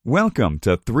Welcome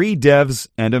to Three Devs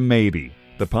and a Maybe,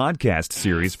 the podcast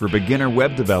series for beginner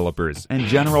web developers and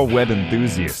general web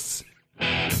enthusiasts.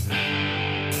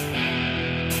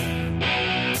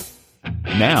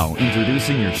 Now,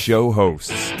 introducing your show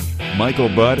hosts, Michael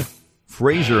Budd,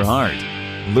 Fraser Hart,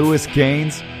 Lewis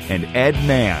Caines, and Ed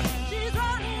Mann.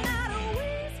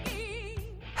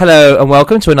 Hello and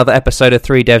welcome to another episode of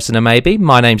Three Devs and a Maybe.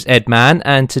 My name's Ed Mann,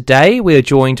 and today we are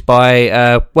joined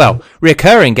by,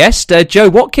 recurring guest, Joe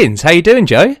Watkins. How you doing,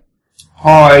 Joe?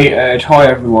 Hi, Ed. Hi,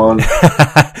 everyone.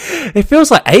 It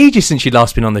feels like ages since you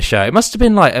last been on the show. It must have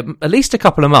been like at least a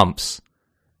couple of months.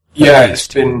 It's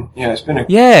been a...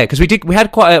 Yeah, because we had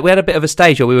a bit of a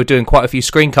stage where we were doing quite a few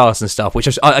screencasts and stuff, which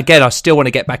I still want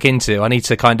to get back into. We need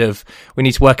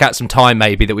to work out some time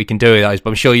maybe that we can do those, but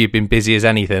I'm sure you've been busy as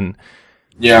anything.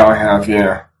 Yeah, I have,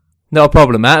 yeah. No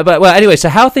problem, man. But well, anyway, so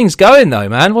how are things going though,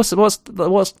 man? What's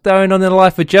going on in the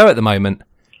life of Joe at the moment?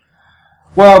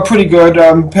 Well, pretty good.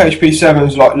 PHP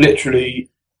 7's like literally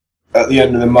at the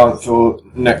end of the month or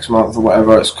next month or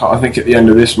whatever. I think at the end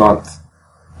of this month.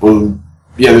 Well,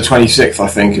 yeah, the 26th I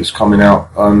think it's coming out.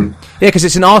 Yeah, because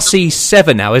it's an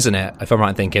RC7 now, isn't it? If I'm right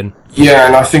in thinking. Yeah,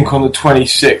 and I think on the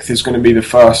 26th is going to be the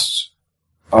first.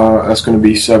 That's going to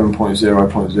be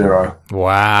 7.0.0.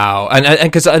 Wow. And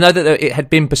because I know that it had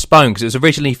been postponed because it was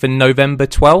originally for November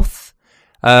 12th.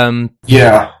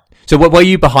 Yeah. So were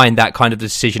you behind that kind of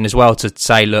decision as well to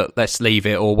say, look, let's leave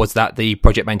it, or was that the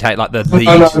project maintainer, like the lead?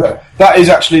 No, that is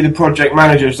actually the project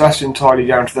managers. That's entirely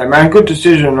down to them. Man, good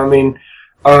decision. I mean,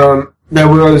 there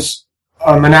was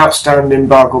an outstanding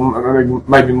bug, or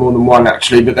maybe more than one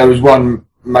actually, but there was one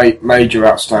major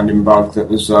outstanding bug that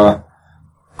was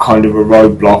kind of a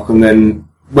roadblock, and then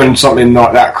when something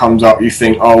like that comes up, you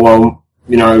think, oh well,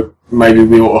 you know, maybe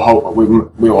we ought to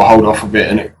hold off a bit,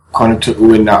 and it kind of took the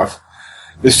wind out of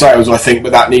the sails, I think.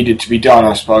 But that needed to be done,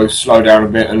 I suppose. Slow down a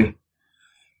bit and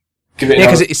give it. Yeah,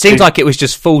 because it seems like it was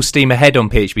just full steam ahead on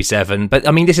PHP 7. But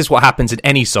I mean, this is what happens in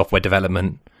any software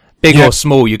development, big or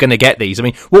small. You're going to get these. I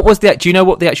mean, do you know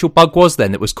what the actual bug was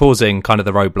then that was causing kind of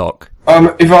the roadblock?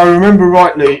 If I remember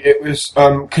rightly, it was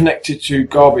connected to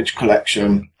garbage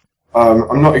collection.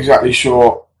 I'm not exactly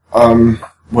sure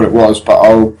what it was, but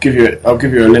I'll give you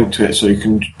a link to it so you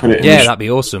can put it in. Yeah, that'd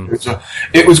be awesome.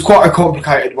 It was quite a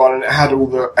complicated one, and it had all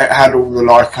the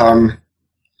like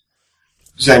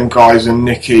Zen guys and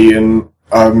Nikki and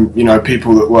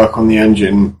people that work on the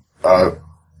engine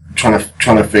trying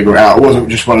to figure it out. It wasn't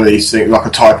just one of these things like a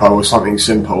typo or something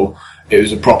simple. It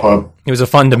was a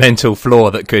fundamental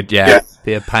flaw that could be a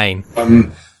pain.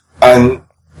 And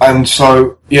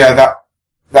so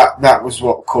that was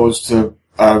what caused the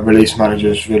release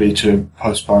managers really to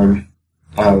postpone.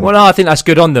 Well, no, I think that's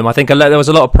good on them. I think there was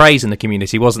a lot of praise in the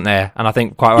community, wasn't there? And I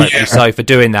think quite rightly so for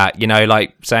doing that. You know,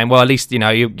 like saying, well, at least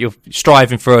you're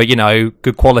striving for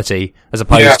good quality as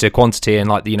opposed to quantity and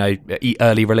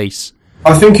early release.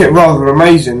 I think it rather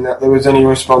amazing that there was any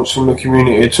response from the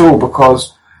community at all,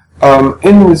 because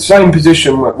in the same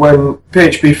position when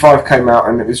PHP 5 came out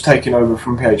and it was taken over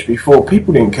from PHP 4,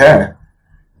 people didn't care.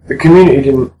 The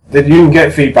community didn't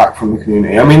get feedback from the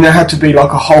community. I mean, there had to be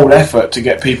like a whole effort to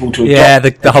get people to adopt. Yeah,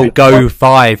 the whole Go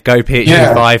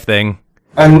PHP 5 thing.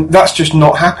 And that's just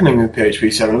not happening with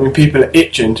PHP 7. I mean, people are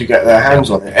itching to get their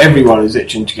hands on it. Everyone is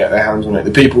itching to get their hands on it.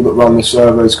 The people that run the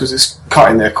servers, because it's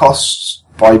cutting their costs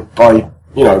by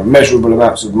measurable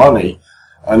amounts of money.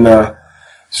 And I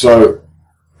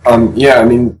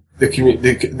mean,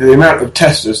 the amount of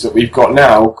testers that we've got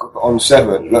now on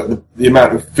 7, the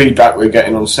amount of feedback we're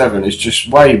getting on 7 is just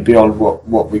way beyond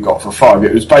what we got for 5.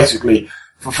 It was basically,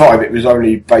 for 5, it was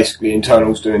only basically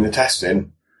internals doing the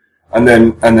testing, and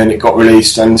then it got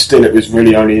released, and still it was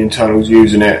really only internals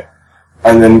using it,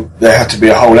 and then there had to be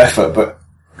a whole effort, but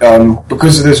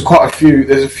because there's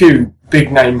a few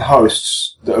big name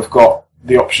hosts that have got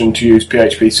the option to use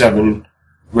PHP 7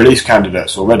 release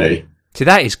candidates already. See,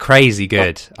 that is crazy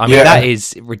good. I mean, that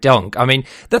is redonk. I mean,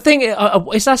 the thing is,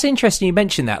 that's interesting you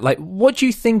mentioned that. Like, what do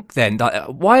you think then? Like,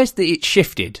 why is it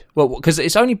shifted? Well, because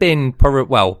it's only been,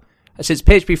 since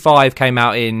PHP 5 came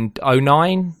out in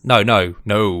 09? No,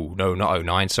 not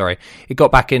 09, sorry. It got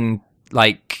back in,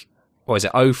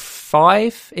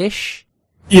 05-ish?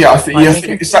 Yeah, I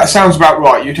think that sounds about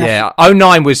right.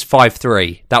 09 was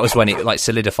 5.3. That was when it,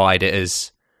 solidified it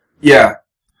as... Yeah.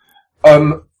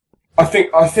 I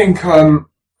think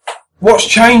what's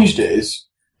changed is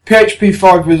PHP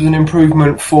 5 was an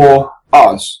improvement for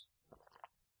us,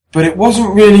 but it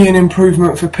wasn't really an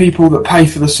improvement for people that pay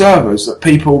for the servers, that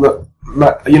people that,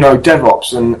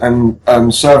 DevOps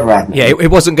and server admin. Yeah, it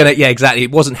wasn't going to, exactly.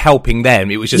 It wasn't helping them.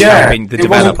 It was just helping the developer.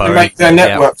 It wasn't going to make their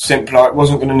network simpler. It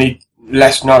wasn't going to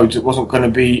less nodes, it wasn't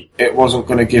going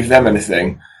to give them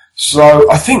anything. So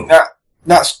I think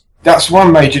that's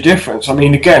one major difference. I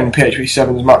mean, again, PHP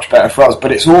 7 is much better for us,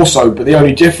 but the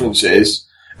only difference is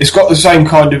it's got the same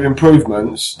kind of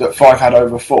improvements that 5 had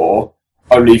over 4,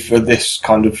 only for this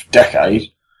kind of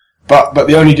decade. But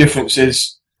the only difference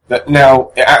is that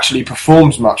now it actually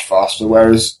performs much faster,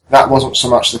 whereas that wasn't so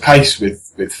much the case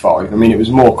with 5. I mean, it was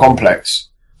more complex,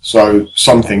 so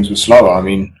some things were slower. I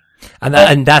mean,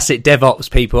 and that's it. DevOps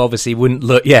people obviously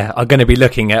are going to be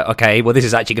looking at, okay, well, this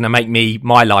is actually going to make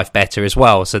my life better as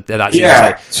well. So that's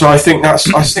So I think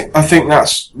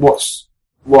that's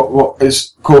what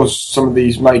has caused some of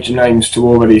these major names to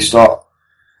already start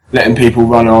letting people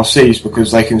run RCs,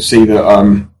 because they can see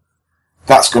that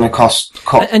that's going to cost.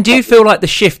 And do you feel like the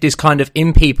shift is kind of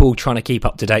in people trying to keep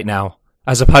up to date now,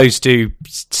 as opposed to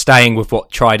staying with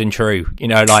what tried and true?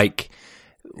 Like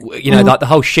the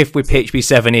whole shift with PHP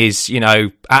 7 is,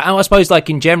 I suppose, like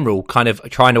in general, kind of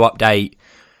trying to update.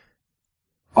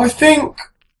 I think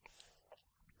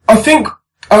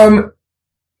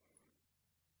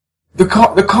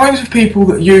the kinds of people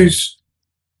that use.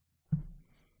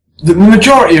 The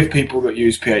majority of people that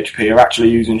use PHP are actually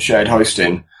using shared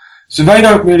hosting. So they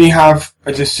don't really have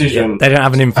a decision. Yeah, they don't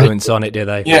have an influence on it, do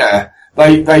they? Yeah.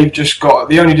 They've just got,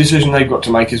 the only decision they've got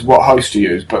to make is what host to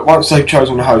use. But once they've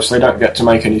chosen a host, they don't get to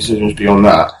make any decisions beyond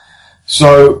that.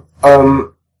 So, I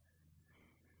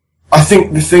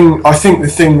think the thing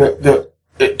that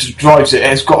it drives it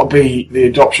has got to be the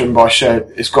adoption by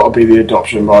shared, it's got to be the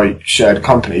adoption by shared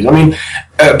companies. I mean,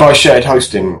 by shared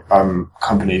hosting,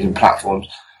 companies and platforms.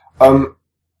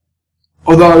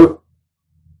 Although,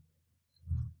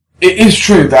 it is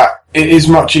true that it is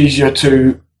much easier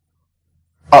to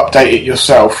update it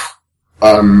yourself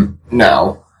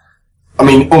now. I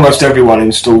mean, almost everyone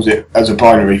installs it as a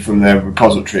binary from their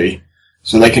repository,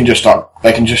 so they can just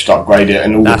upgrade it,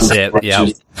 and all that's the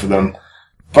it for them.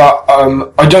 But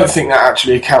I don't think that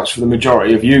actually accounts for the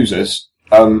majority of users.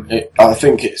 I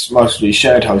think it's mostly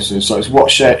shared hosting, so it's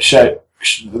what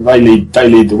they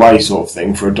lead the way sort of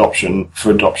thing for adoption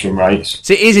rates.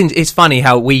 So it's funny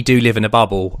how we do live in a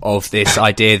bubble of this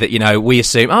idea that, we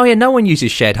assume, no one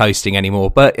uses shared hosting anymore.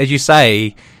 But as you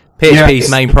say, PHP's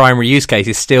main primary use case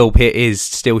is still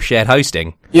shared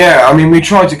hosting. Yeah, I mean, we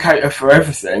try to cater for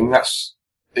everything.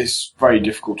 It's very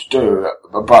difficult to do,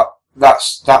 but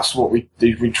that's what we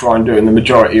try and do. And the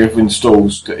majority of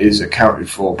installs is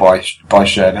accounted for by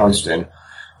shared hosting.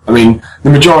 I mean,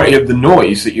 the majority of the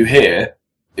noise that you hear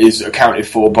is accounted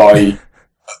for by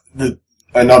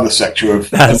another sector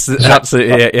of. That's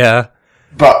absolutely it, yeah.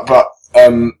 But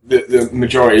the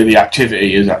majority of the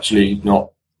activity is actually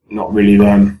not really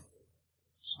them.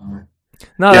 So,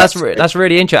 no, yeah, that's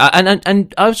really interesting.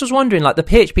 And I was just wondering, like the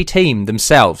PHP team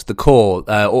themselves, the core,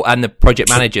 and the project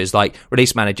managers, like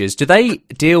release managers, do they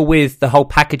deal with the whole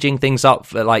packaging things up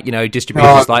for, like,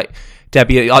 distributors like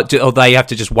Debian, or they have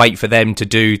to just wait for them to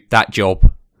do that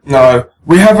job? No,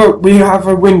 we have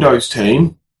a Windows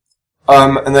team,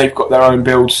 and they've got their own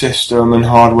build system and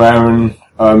hardware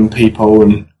and people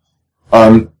and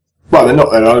well, they're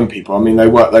not their own people. I mean, they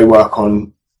work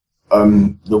on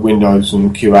the Windows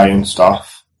and QA and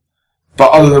stuff.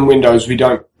 But other than Windows, we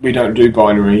don't do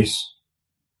binaries.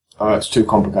 It's too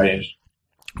complicated.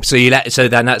 So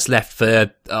then that's left for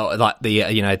like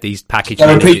the these packages.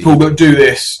 There are people that do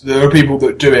this. There are people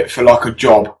that do it for like a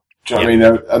job. Do you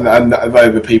know what I mean? And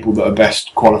they're the people that are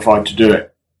best qualified to do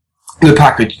it. The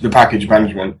package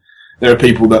management. There are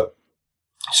people that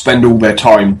spend all their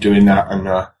time doing that,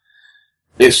 and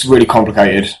it's really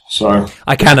complicated. So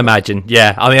I can imagine.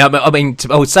 Yeah, I mean,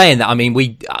 I was saying that. I mean, we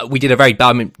did a very,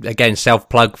 again, self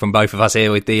plug from both of us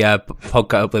here with the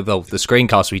podcast, with the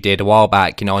screencast we did a while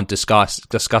back. On discussing,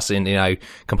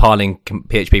 compiling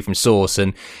PHP from source,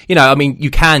 and I mean,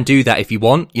 you can do that if you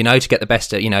want, to get the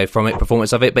best, from it,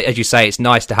 performance of it. But as you say, it's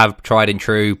nice to have tried and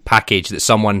true package that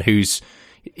someone who's,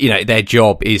 their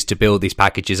job is to build these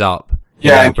packages up,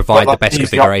 and provide the best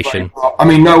configuration. I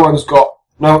mean,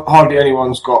 hardly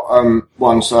anyone's got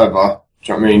one server.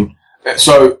 Do you know what I mean?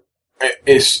 So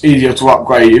it's easier to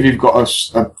upgrade if you've got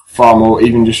a farm or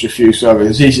even just a few servers.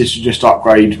 It's easier to just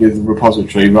upgrade with the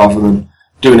repository rather than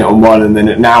doing it on one and then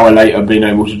an hour later being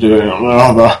able to do it on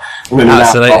another. And then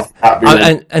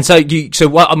absolutely. And so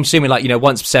what I'm assuming,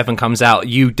 once 7 comes out,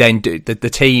 you then do the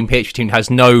PHP team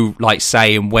has no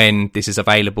say in when this is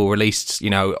available, released,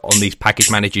 on these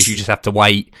package managers. You just have to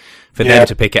wait for them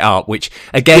to pick it up, which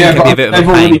again can be a bit of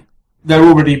a pain. They're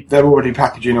already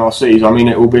packaging RCs. I mean,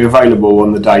 it will be available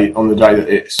on the day that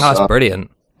it's. Oh, that's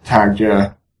brilliant. Tagged,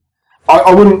 yeah.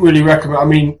 I wouldn't really recommend. I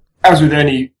mean, as with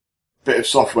any bit of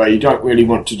software, you don't really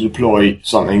want to deploy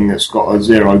something that's got a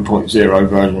 0.0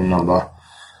 version number,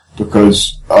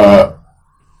 because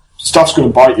stuff's going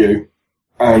to bite you,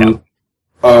 and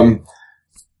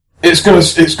it's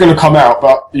going to come out,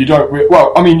 but you don't.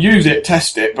 Use it,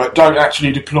 test it, but don't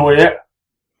actually deploy it.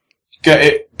 Get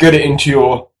it into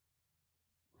your,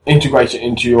 integrate it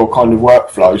into your kind of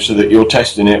workflow so that you're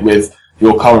testing it with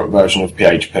your current version of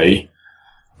PHP,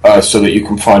 so that you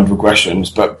can find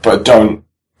regressions, but don't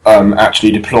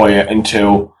actually deploy it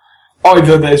until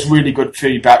either there's really good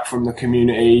feedback from the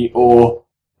community or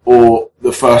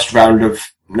the first round of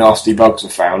nasty bugs are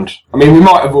found. I mean, we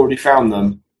might have already found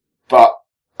them, but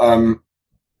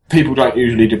people don't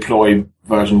usually deploy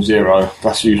version 0.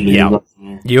 That's usually the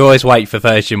version. You always wait for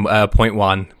version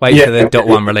 0.1. Wait for the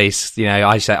 .1 release. You know,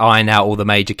 I say iron out all the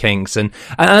major kinks, and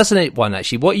that's an one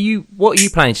actually. What are you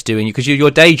planning to do? Because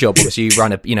your day job, obviously, you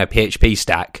run a PHP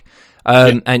stack.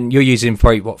 And you're using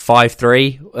probably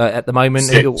 5.3 at the moment.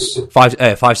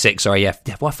 5.6. Sorry, yeah.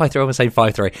 Why 5.3? I was saying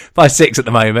 5.3. 5.6 at the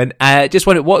moment. Just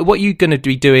wondered what are you going to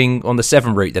be doing on the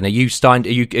 7 route? Then are you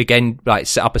again like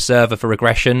set up a server for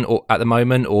regression or at the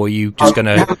moment, or are you just going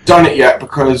to? I haven't done it yet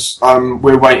because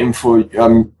we're waiting for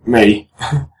me.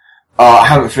 I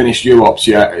haven't finished UOps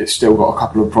yet. It's still got a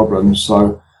couple of problems,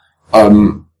 so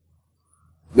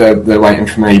they're waiting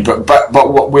for me. But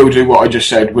what we'll do, what I just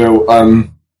said, we'll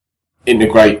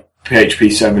integrate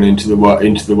PHP 7 into the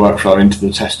workflow, into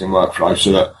the testing workflow,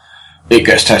 so that it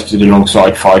gets tested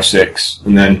alongside 5.6,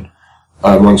 and then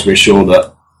once we're sure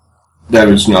that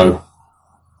there is no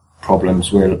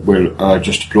problems, we'll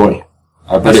just deploy.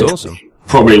 But that's awesome.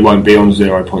 Probably won't be on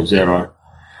 0.0,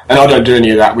 and I don't do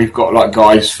any of that. We've got like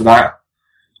guys for that,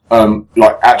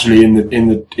 like actually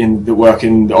in the work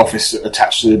in the office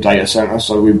attached to the data center.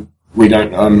 So we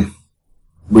don't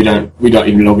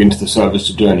even log into the servers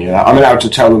to do any of that. I'm allowed to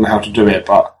tell them how to do it,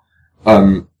 but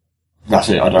that's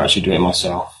it. I don't actually do it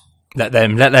myself. Let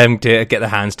them get their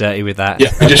hands dirty with that.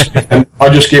 Yeah, I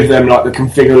just give them like the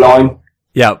configure line.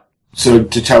 Yeah. So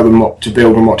to tell them what to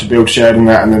build and what to build shared and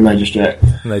that, and then they just do it.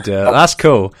 They do it. That's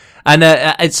cool. And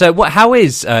so how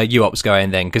is UOps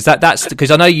going then? Because that's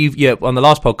because I know you on the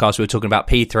last podcast we were talking about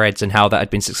Pthreads and how that had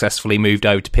been successfully moved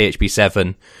over to PHP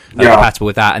 7, compatible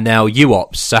with that, and now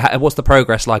UOps. So what's the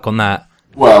progress like on that?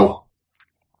 Well,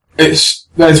 there's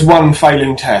one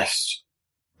failing test,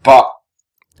 but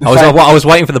I was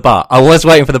waiting for the but. I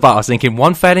was thinking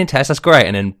one failing test, that's great,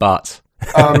 and then but.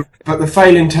 But the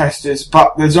failing test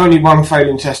there's only one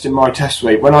failing test in my test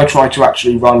suite. When I try to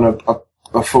actually run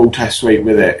a full test suite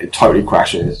with it totally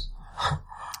crashes.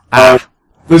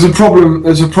 There's a problem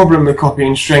with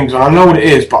copying strings, and I know what it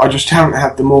is, but I just haven't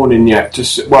had the morning yet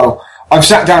I've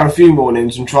sat down a few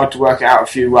mornings and tried to work it out a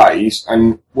few ways,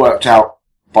 and worked out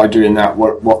by doing that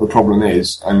what the problem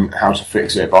is and how to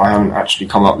fix it, but I haven't actually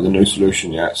come up with a new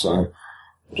solution yet, so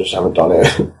I just haven't done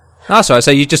it. That's right. So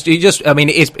you just, I mean,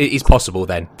 it is possible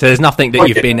then. So there's nothing that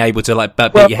you've been able to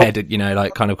beat your head,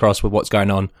 kind of cross with what's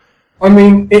going on. I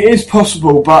mean, it is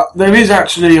possible, but there is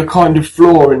actually a kind of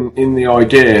flaw in the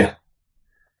idea.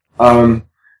 There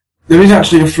is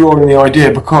actually a flaw in the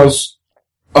idea because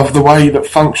of the way that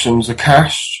functions are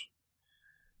cached.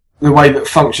 The way that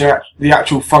the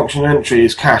actual function entry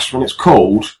is cached when it's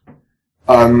called.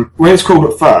 When it's called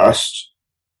at first,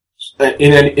 inside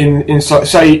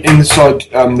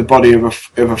the body of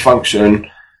a function,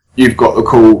 you've got the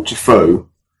call to foo.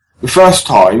 The first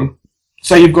time,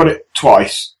 say you've got it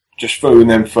twice, just foo and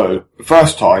then foo. The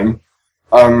first time,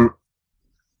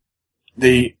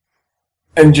 the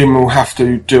engine will have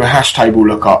to do a hash table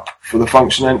lookup for the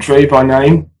function entry by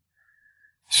name.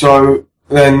 So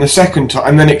then the second time,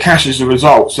 and then it caches the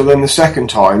result. So then the second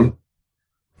time,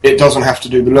 it doesn't have to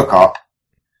do the lookup.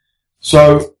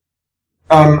 So,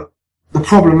 the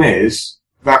problem is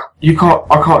that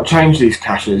I can't change these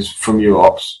caches from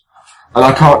UOps,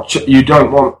 and you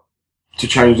don't want to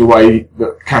change the way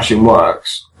that caching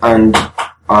works, and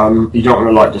you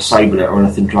don't want to disable it or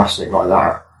anything drastic like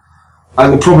that.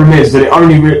 And the problem is that it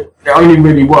only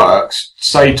really works,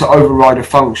 say, to override a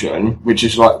function, which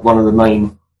is one of the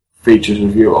main features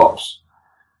of UOps.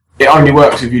 It only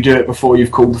works if you do it before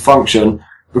you've called the function,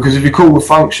 because if you call the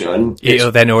function,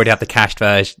 it'll then already have the cached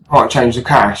version. Might change the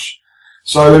cache.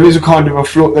 So there is a kind of a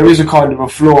flaw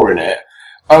in it.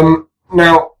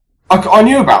 Now, I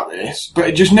knew about this, but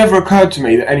it just never occurred to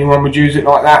me that anyone would use it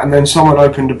like that, and then someone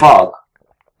opened a bug.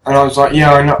 And I was like,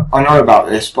 yeah, I know about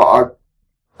this, but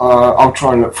I'll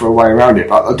try and look for a way around it,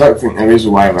 but I don't think there is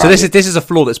a way around it. So this is a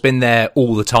flaw that's been there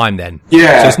all the time then?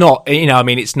 Yeah. So it's not,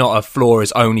 it's not a flaw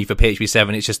as only for PHP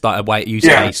 7, it's just like a way use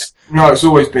case. No, it's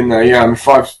always been there, yeah. I mean,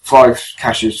 five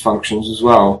caches functions as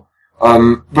well.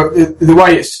 But the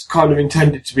way it's kind of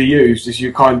intended to be used is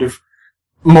you kind of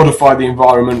modify the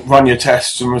environment, run your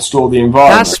tests, and restore the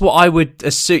environment. That's what I would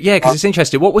assume. Yeah, because it's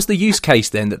interesting. What was the use case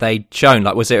then that they'd shown?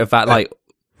 Like, was it about like?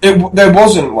 There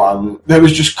wasn't one. There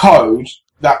was just code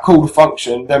that called a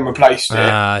function, then replaced it.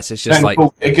 So it's just then like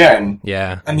called it again.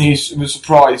 Yeah. And he was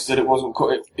surprised that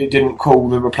it didn't call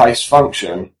the replaced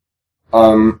function.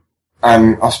 And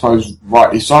I suppose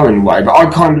rightly so in a way. But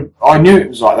I knew it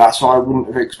was like that, so I wouldn't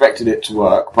have expected it to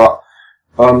work. But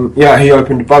he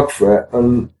opened a bug for it,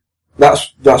 and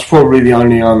that's probably the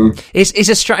only It's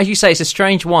as you say, it's a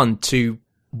strange one to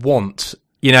want.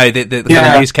 You know, the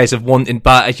kind of use case of wanting,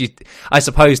 but I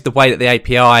suppose the way that the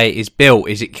API is built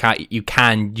is you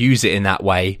can use it in that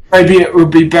way. Maybe it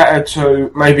would be better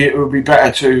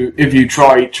to if you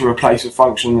try to replace a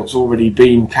function that's already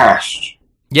been cached.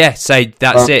 Yeah, say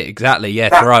that's it exactly.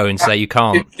 Yeah, throw and say you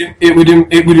can't. It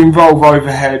would involve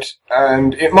overhead,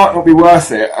 and it might not be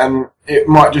worth it, and it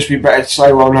might just be better to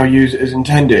say, well, no, use it as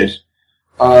intended.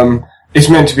 It's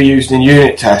meant to be used in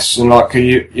unit tests, and like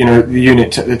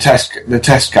the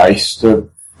test case, the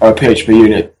PHP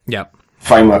unit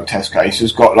framework test case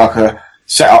has got like a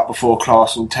set up before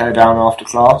class and tear down after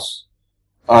class,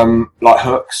 like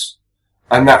hooks,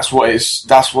 and that's what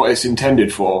it's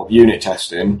intended for. Unit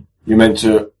testing, you're meant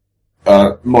to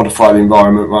modify the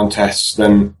environment, run tests,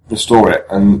 then restore it,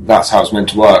 and that's how it's meant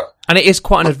to work. And it is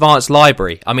quite an advanced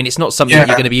library. I mean, it's not something you're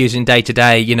going to be using day to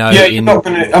day, you know. Yeah, you're not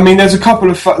going to. I mean, there's a couple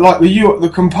of like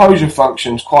the composer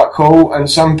function's quite cool, and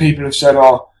some people have said,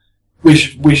 "Oh, we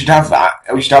should have that.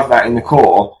 We should have that in the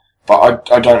core." But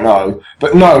I don't know.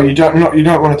 But no, you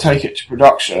don't want to take it to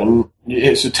production.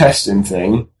 It's a testing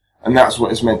thing, and that's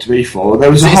what it's meant to be for.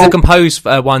 There was the compose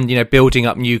one, you know, building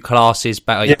up new classes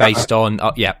based on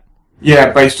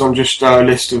based on just a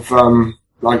list of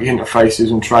like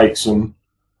interfaces and traits and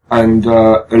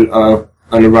an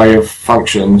array of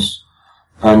functions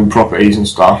and properties and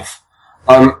stuff.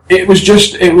 It was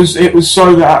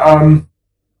so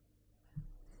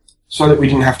that we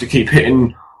didn't have to keep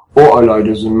hitting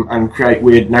autoloaders and create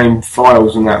weird name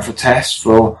files and that for tests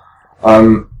for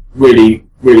really,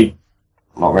 really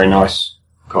not very nice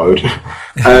code.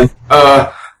 And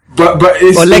But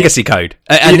it's legacy code,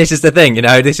 and this is the thing, you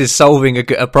know. This is solving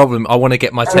a problem. I want to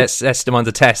get my system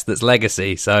under test that's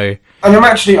legacy. So, and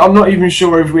I'm not even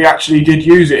sure if we actually did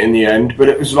use it in the end. But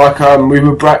it was like we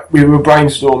were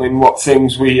brainstorming what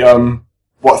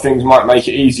things might make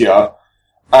it easier.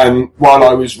 And while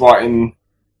I was writing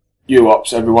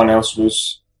UOps, everyone else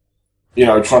was, you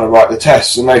know, trying to write the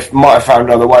tests, and they might have found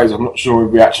other ways. I'm not sure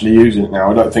if we actually use it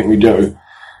now. I don't think we do.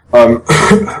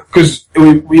 Because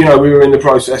we were in the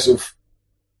process of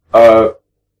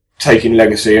taking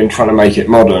legacy and trying to make it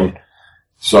modern.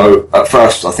 So at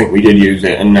first, I think we did use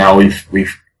it, and now we've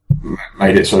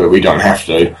made it so that we don't have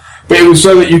to. But it was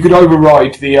so that you could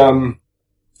override the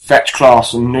fetch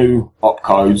class and new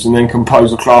opcodes, and then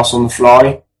compose a class on the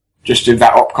fly. Just if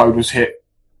that opcode was hit,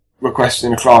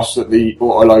 requesting a class that the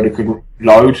autoloader couldn't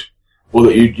load, or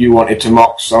that you wanted to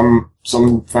mock some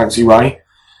fancy way.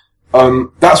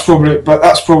 That's probably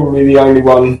the only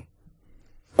one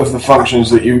of the functions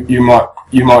that you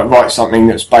might write something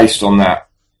that's based on that.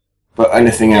 But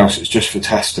anything else, it's just for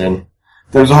testing.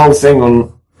 There was a whole thing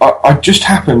on. I just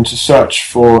happened to search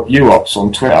for UOps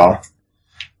on Twitter,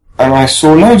 and I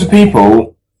saw loads of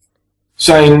people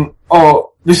saying,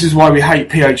 "Oh, this is why we hate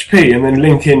PHP," and then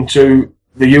link into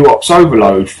the UOps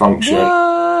overload function.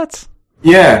 What?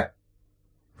 Yeah,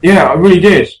 I really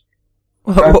did.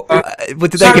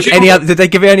 Did they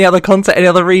give you any other content, any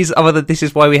other reason other than this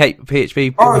is why we hate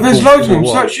PHP? Oh, there's loads of them.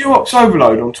 Search UOps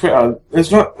overload on Twitter.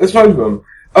 There's loads of them.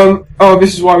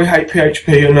 This is why we hate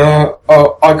PHP, and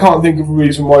I can't think of a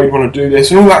reason why you'd want to do this,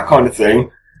 and all that kind of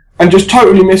thing, and just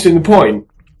totally missing the point.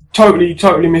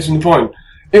 Totally missing the point.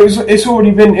 It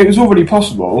was already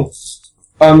possible.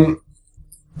 The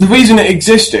reason it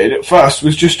existed at first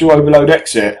was just to overload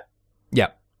exit. Yeah.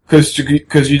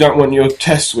 Because you don't want your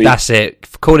test suite. That's it.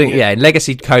 In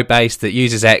legacy code base that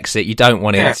uses exit, you don't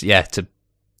want it. To.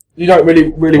 You don't really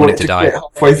want it to die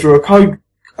halfway through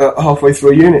halfway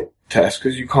through a unit test,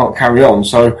 because you can't carry on.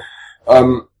 So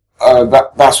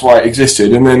that's why it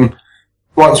existed. And then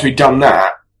once we'd done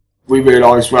that, we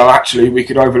realised, well, actually, we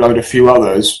could overload a few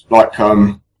others, like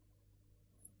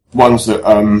ones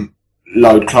that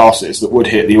load classes that would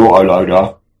hit the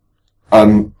autoloader.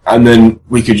 And then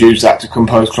we could use that to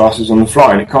compose classes on the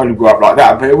fly, and it kind of grew up like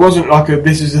that. But it wasn't like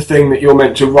this is a thing that you're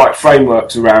meant to write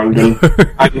frameworks around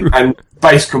and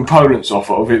base components off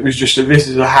of. It was just this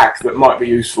is a hack that might be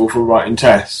useful for writing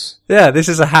tests. Yeah, this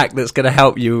is a hack that's going to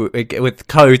help you with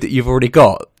code that you've already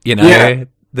got, you know.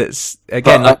 That's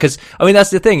again, because I mean, that's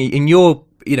the thing in your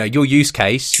use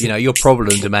case, your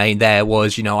problem domain there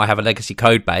was, I have a legacy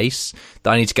code base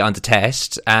that I need to get under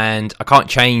test, and I can't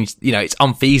change, it's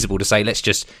unfeasible to say, let's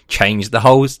just change the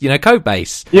whole, code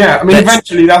base. Yeah, I mean,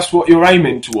 eventually that's what you're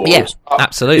aiming towards. Yeah,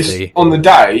 absolutely. On the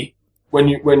day, when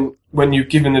you're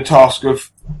given the task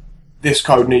of this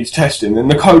code needs testing, then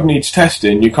the code needs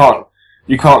testing, you can't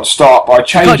start by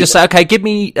changing. You can't just say, okay, give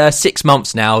me 6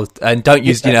 months now, and don't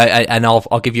use, and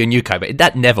I'll give you a new code. But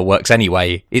that never works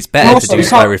anyway. It's better to do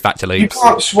slow refactor loops.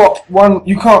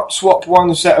 You can't swap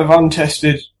one set of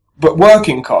untested but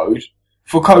working code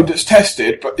for code that's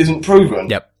tested but isn't proven.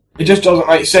 Yep. It just doesn't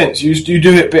make sense. You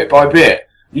do it bit by bit.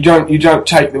 You don't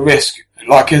take the risk,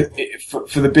 like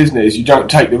for the business, you don't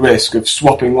take the risk of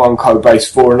swapping one code base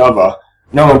for another.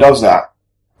 No one does that.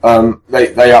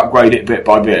 They upgrade it bit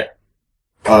by bit.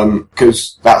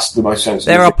 Because that's the most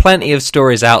sensible. There are plenty of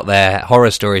stories out there,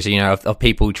 horror stories, of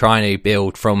people trying to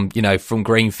build from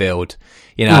greenfield,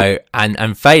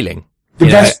 and failing. The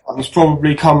best ones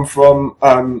probably come from,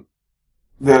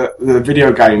 the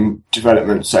video game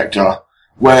development sector,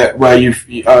 where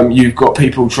you've got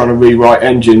people trying to rewrite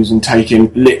engines and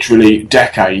taking literally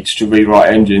decades to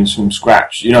rewrite engines from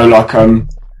scratch.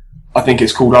 I think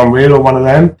it's called Unreal or one of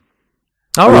them.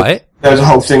 All right. There was a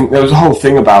whole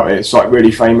thing about it. It's like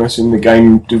really famous in the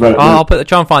game development. I'll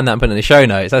try and find that and put it in the show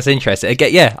notes. That's interesting.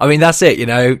 Again, yeah, I mean, that's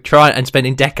it, try and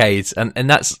spending decades, and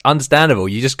that's understandable.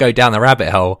 You just go down the rabbit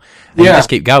hole and you just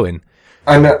keep going.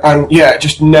 And yeah, it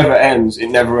just never ends. It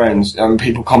never ends.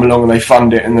 People come along and they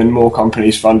fund it, and then more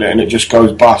companies fund it, and it just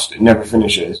goes bust. It never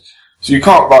finishes. So you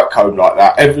can't write code like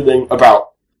that. Everything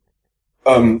about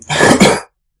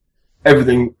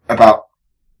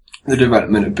the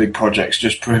development of big projects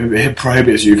just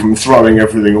prohibits you from throwing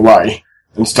everything away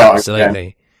and starting Absolutely.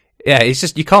 Again. Yeah, it's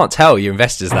just you can't tell your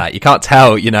investors that. You can't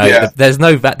tell, there's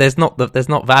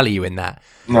not value in that.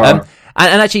 No.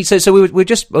 And actually, so we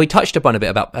touched upon a bit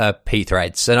about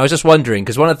P-threads, and I was just wondering,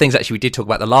 because one of the things actually we did talk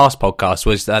about the last podcast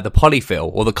was the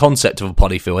polyfill, or the concept of a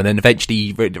polyfill, and then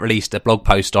eventually released a blog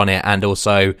post on it, and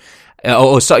also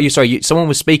someone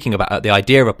was speaking about the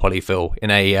idea of a polyfill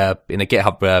in a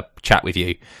GitHub chat with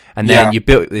you, and then you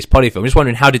built this polyfill. I'm just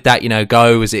wondering, how did that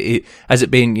go? Has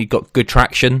it been, you got good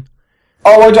traction?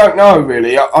 Oh, I don't know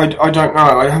really. I don't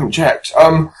know. I haven't checked.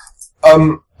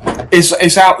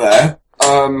 It's out there.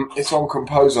 It's on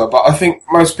Composer, but I think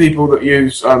most people that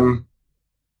use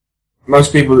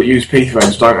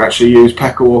P-threads don't actually use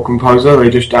Pekka or Composer. They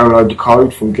just download the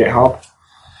code from GitHub.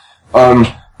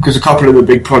 Because a couple of the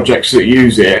big projects that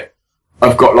use it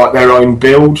have got like their own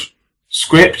build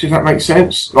script, if that makes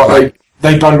sense. Like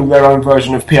they bundle their own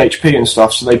version of PHP and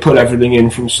stuff, so they pull everything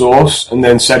in from source and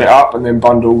then set it up and then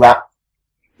bundle that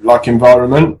like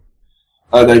environment.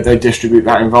 They distribute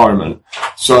that environment.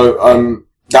 So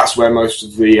that's where most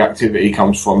of the activity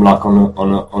comes from, like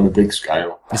on a big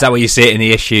scale. Is that where you see it in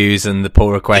the issues and the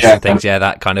pull requests and things? Yeah,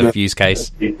 that kind of use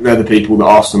case. They're the people that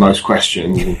ask the most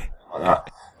questions and like that.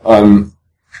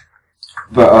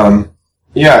 But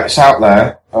yeah, it's out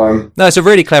there. No, it's a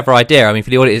really clever idea. I mean, for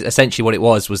the audience, essentially what it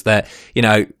was that,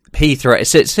 P-thread,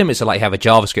 it's similar to like have a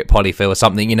JavaScript polyfill or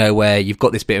something, where you've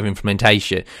got this bit of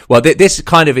implementation. Well, this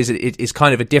kind of is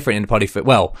kind of a different in the polyfill.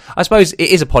 Well, I suppose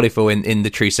it is a polyfill in the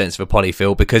true sense of a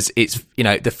polyfill, because it's,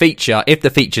 the feature, if the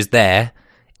feature's there,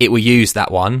 it will use that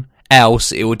one,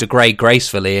 else it will degrade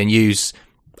gracefully and use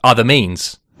other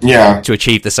means to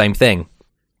achieve the same thing.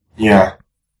 Yeah.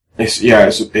 It's a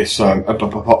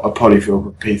polyfill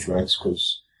for P-threads,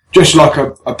 because just like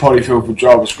a polyfill for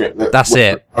JavaScript that's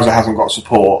it. Because it hasn't got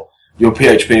support, your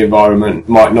PHP environment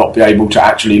might not be able to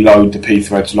actually load the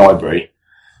P-threads library,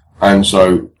 and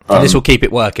so and this will keep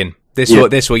it working. This will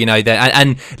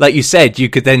and like you said, you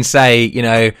could then say,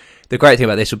 the great thing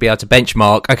about this would be able to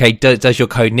benchmark. Okay, does your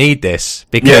code need this?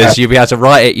 Because you'll be able to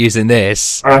write it using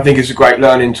this. And I think it's a great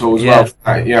learning tool as well.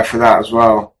 For that as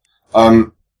well.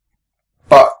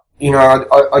 But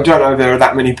I don't know if there are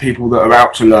that many people that are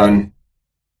out to learn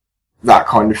that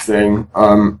kind of thing.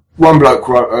 One bloke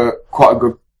wrote quite a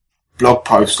good blog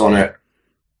post on it.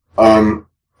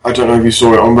 I don't know if you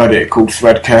saw it on Reddit, called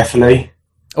Thread Carefully.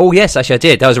 Oh yes, actually I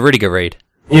did. That was a really good read.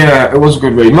 Yeah, it was a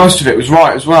good read. Most of it was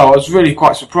right as well. I was really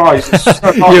quite surprised.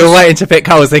 You were waiting to pick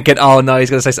holes, thinking, "Oh no, he's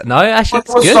going to say something." No, actually,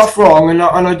 it's good. There was stuff wrong, and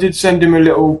I did send him a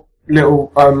little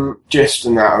gist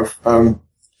and that of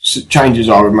changes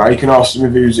I would make, and asked him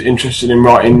if he was interested in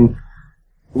writing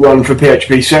one for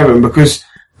PHP 7, because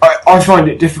I find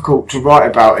it difficult to write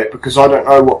about it, because I don't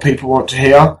know what people want to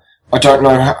hear. I don't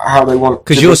know how they want.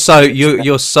 Because you're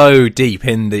so deep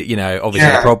in the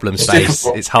obviously the problem space.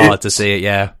 Difficult. It's hard to see it.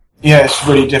 Yeah. yeah, it's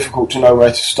really difficult to know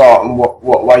where to start and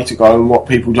what way to go and what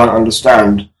people don't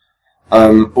understand,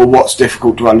 or what's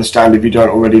difficult to understand if you don't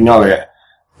already know it.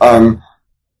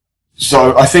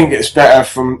 So I think it's better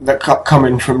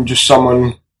coming from just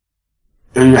someone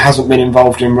who hasn't been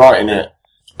involved in writing it.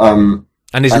 And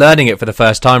is learning it for the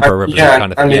first time, probably.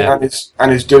 Kind of thing.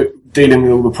 And is dealing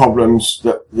with all the problems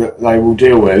that they will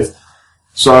deal with.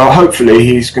 So hopefully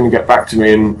he's going to get back to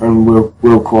me and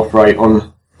we'll cooperate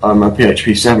on a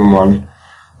PHP 7 one,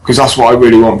 because that's what I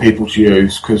really want people to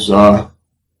use, because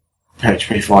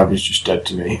PHP 5 is just dead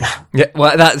to me. Yeah,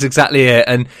 well, that's exactly it.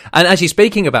 And actually,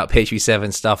 speaking about PHP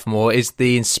 7 stuff more, is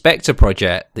the Inspector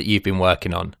project that you've been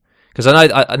working on. Because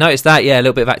I noticed that, a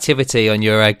little bit of activity on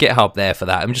your GitHub there for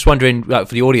that. I'm just wondering, for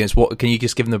the audience, can you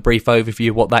just give them a brief overview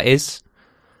of what that is?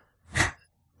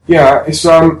 Yeah,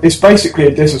 it's basically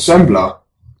a disassembler.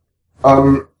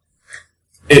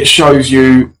 It shows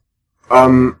you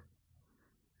a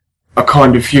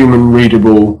kind of human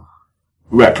readable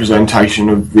representation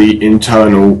of the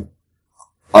internal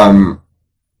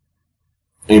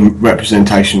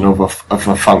representation of a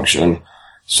function.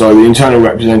 So the internal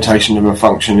representation of a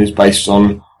function is based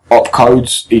on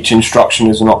opcodes. Each instruction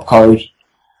is an opcode,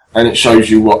 and it shows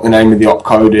you what the name of the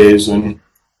opcode is and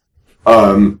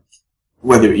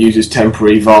whether it uses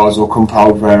temporary vars or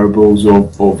compiled variables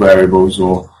or variables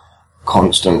or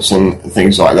constants and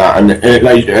things like that. And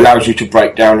it allows you to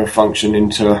break down a function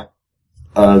into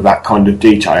that kind of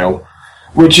detail,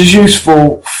 which is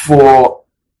useful for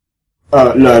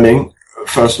learning,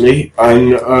 firstly,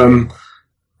 and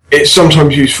it's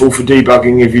sometimes useful for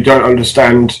debugging if you don't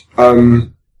understand.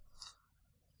 Zend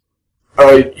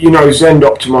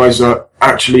Optimizer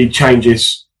actually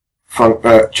changes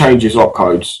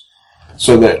opcodes,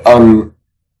 so that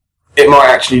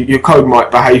your code might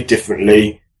behave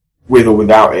differently with or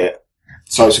without it.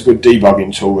 So it's a good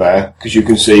debugging tool there, because you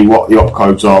can see what the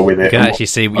opcodes are with it. You can actually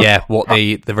see, what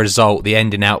the result, the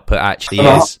ending output actually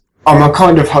is. I'm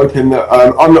kind of hoping that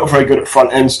I'm not very good at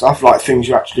front end stuff, like things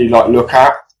you actually look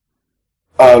at.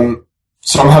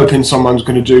 So I'm hoping someone's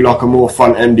going to do a more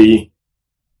front endy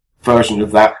version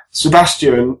of that.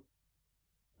 Sebastian,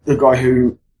 the guy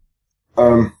who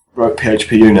wrote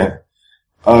PHP Unit,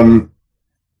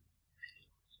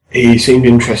 he seemed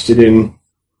interested in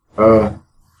a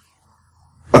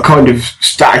kind of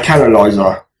static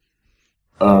analyzer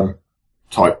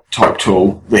type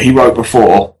tool that he wrote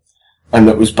before, and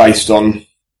that was based on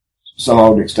some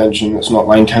old extension that's not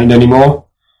maintained anymore.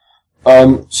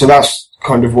 So that's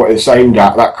kind of what it's aimed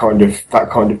at, that kind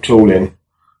of tooling.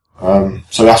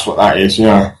 So that's what that is,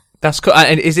 yeah. That's cool.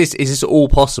 And is this all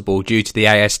possible due to the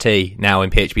AST now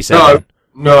in PHP 7?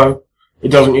 No, it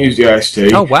doesn't use the AST.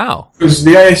 Oh, wow. Because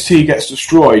the AST gets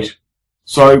destroyed.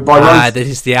 So this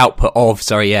is the output of,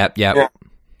 yeah.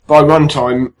 By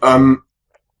runtime,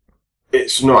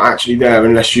 it's not actually there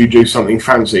unless you do something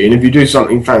fancy. And if you do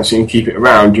something fancy and keep it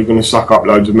around, you're going to suck up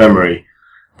loads of memory.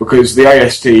 Because the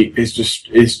AST is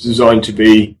designed to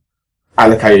be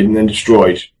allocated and then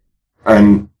destroyed,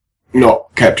 and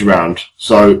not kept around.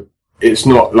 So it's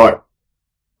not like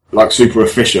super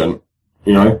efficient,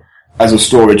 as a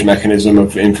storage mechanism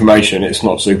of information. It's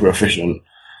not super efficient.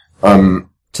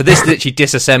 So this literally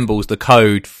disassembles the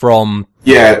code from...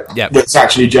 That's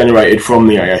actually generated from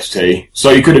the AST.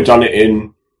 So you could have done it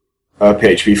in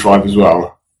PHP 5 as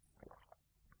well.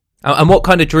 And what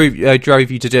kind of drove you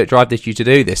to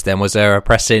do this then? Was there a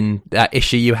pressing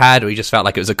issue you had, or you just felt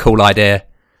like it was a cool idea?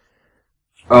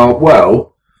 There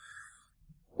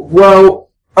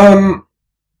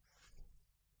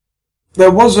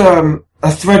was a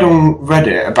thread on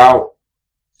Reddit about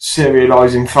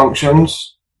serializing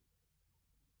functions.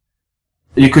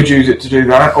 You could use it to do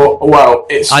that,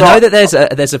 I know that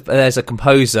there's a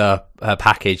composer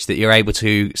package that you're able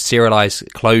to serialize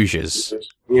closures.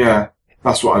 Yeah,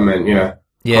 that's what I meant. Yeah.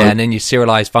 Yeah, and then you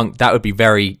serialize that would be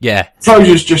very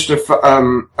Closure's just a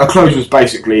closure's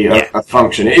basically a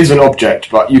function. It is an object,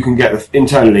 but you can get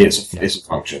internally it's a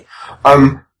function.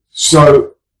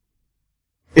 So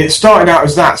it started out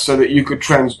as that, so that you could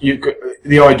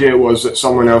the idea was that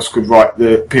someone else could write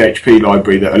the PHP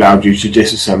library that allowed you to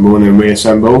disassemble and then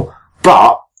reassemble.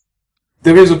 But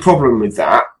there is a problem with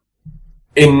that,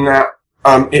 in that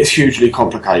it's hugely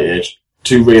complicated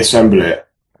to reassemble it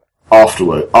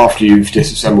after you've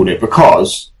disassembled it,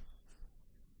 because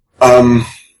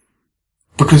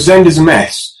Zend is a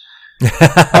mess.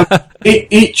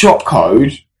 Each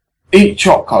opcode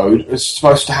is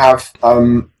supposed to have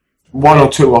one or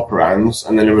two operands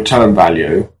and then a return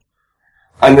value,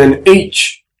 and then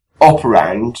each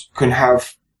operand can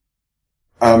have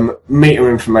meter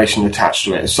information attached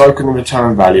to it, so can the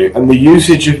return value, and the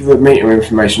usage of the meter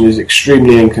information is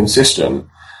extremely inconsistent.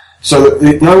 So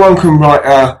that no one can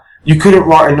you couldn't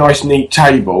write a nice neat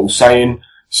table saying,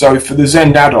 so for the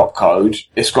Zend add opcode,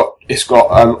 it's got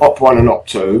op1 and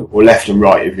op2, or left and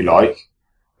right if you like,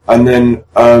 and then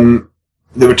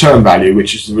the return value,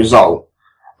 which is the result.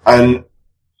 And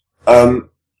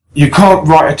you can't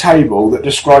write a table that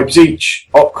describes each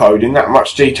opcode in that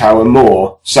much detail and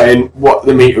more, saying what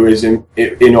the meter is in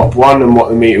op1 and what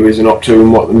the meter is in op2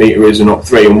 and what the meter is in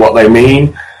op3 and what they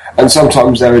mean. And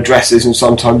sometimes they're addresses and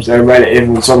sometimes they're relative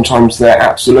and sometimes they're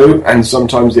absolute, and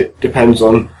sometimes it depends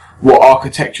on what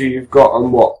architecture you've got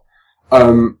and what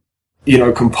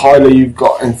compiler you've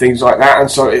got and things like that.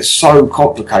 And so it's so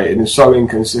complicated and so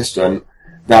inconsistent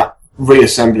that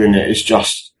reassembling it is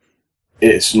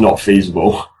it's not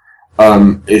feasible.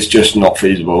 It's just not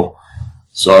feasible.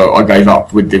 So I gave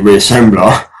up with the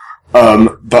reassembler.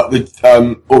 But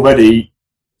already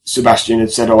Sebastian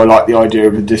had said, I like the idea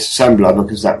of a disassembler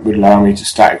because that would allow me to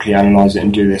statically analyze it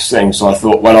and do this thing. So I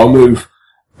thought, well, I'll move.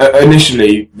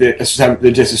 Initially, the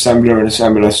disassembler and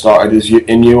assembler started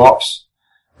in UOps.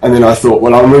 And then I thought,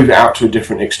 well, I'll move it out to a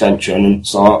different extension. And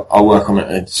so I'll work on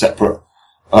it separate,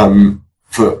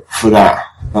 for that.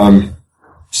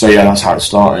 So yeah, that's how it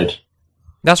started.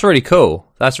 That's really cool.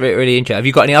 That's really, really interesting. Have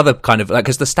you got any other kind of,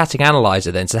 because the static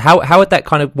analyzer then, so how would that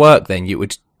kind of work then? You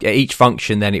would, each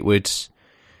function then it would...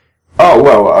 Oh,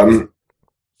 well,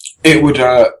 it would,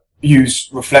 use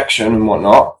reflection and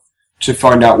whatnot to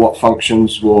find out what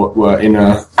functions were in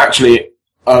actually,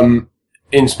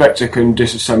 Inspector can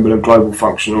disassemble a global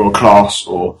function or a class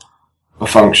or a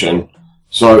function.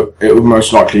 So it would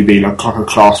most likely be like a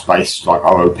class-based, like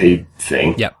OOP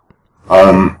thing. Yep.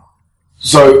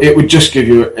 So it would just give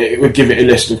it a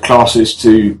list of classes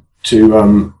to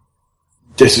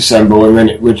disassemble, and then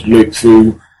it would loop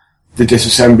through the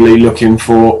disassembly looking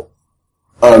for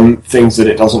things that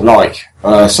it doesn't like,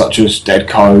 such as dead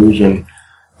code and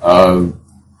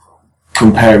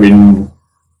comparing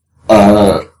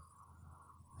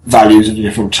values of a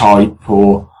different type,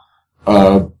 or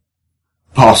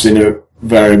passing a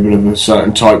variable of a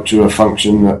certain type to a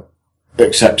function that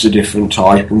accepts a different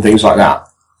type and things like that.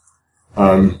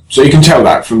 So you can tell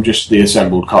that from just the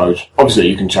assembled code. Obviously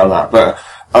you can tell that, but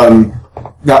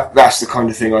that's the kind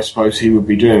of thing I suppose he would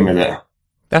be doing with it.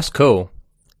 That's cool.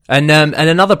 And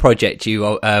another project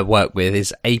you work with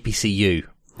is APCU.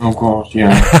 Oh God,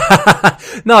 yeah.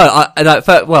 No,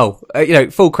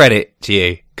 full credit to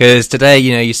you, because today,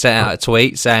 you sent out a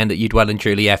tweet saying that you'd well and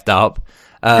truly effed up.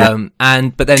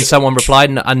 But then someone replied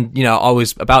and I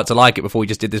was about to like it before we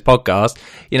just did this podcast,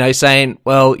 saying,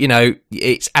 well,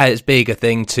 it's as big a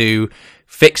thing to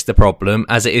fix the problem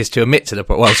as it is to admit to the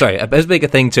problem. Well, sorry, as big a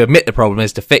thing to admit the problem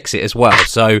as to fix it as well.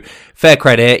 So fair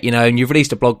credit, and you've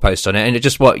released a blog post on it, and it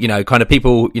just kind of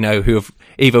people, who have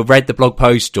either read the blog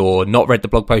post or not read the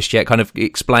blog post yet, kind of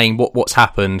explain what's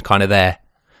happened kind of there.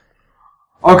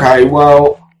 Okay,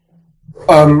 well,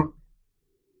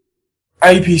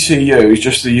 APCU is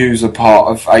just the user part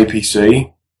of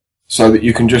APC, so that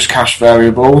you can just cache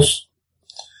variables.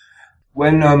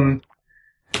 When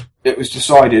it was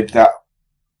decided that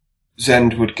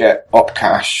Zend would get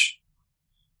opcache,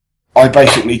 I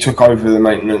basically took over the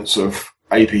maintenance of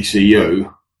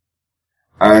APCU,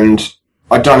 and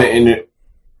I'd done it in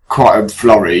quite a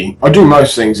flurry. I do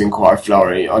most things in quite a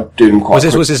flurry. I do them quite.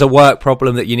 Was this a work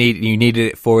problem that you needed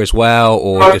it for as well,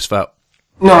 or no, just felt?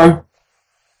 No,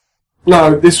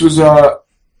 this was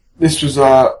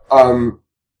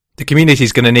the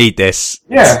community's going to need this.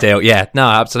 Yeah. Still. Yeah. No,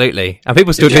 absolutely. And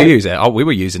people still do use it. Oh, we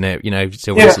were using it,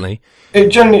 still recently. It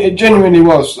genuinely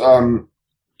was,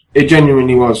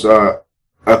 a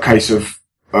case of,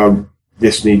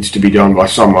 this needs to be done by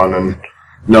someone, and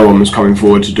no one was coming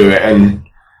forward to do it. And,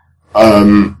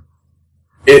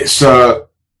 it's,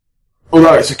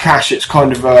 although it's a cache, it's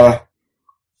kind of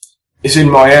it's in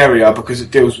my area because it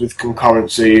deals with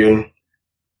concurrency and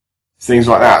things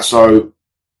like that. So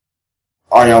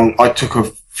I took a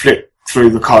flip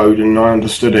through the code and I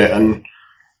understood it, and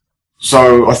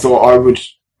so I thought I would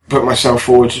put myself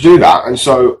forward to do that. And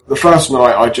so the first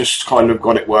night I just kind of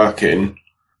got it working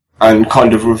and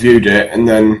kind of reviewed it, and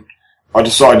then I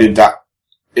decided that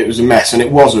it was a mess, and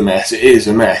it was a mess. It is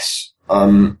a mess.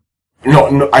 Not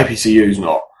APCU's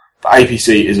not, but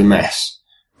APC is a mess.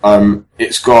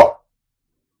 It's got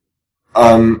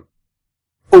all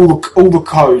the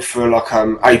code for like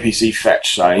APC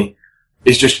fetch, say,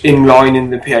 is just inline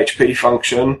in the PHP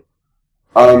function,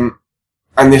 and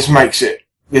this makes it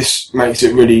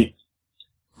really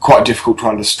quite difficult to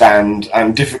understand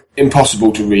and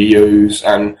impossible to reuse,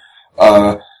 and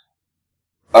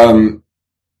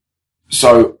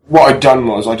So what I'd done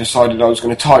was I decided I was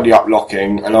going to tidy up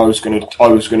locking, and I was going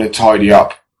to tidy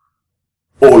up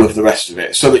all of the rest of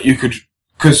it, so that you could,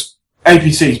 because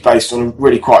APC is based on a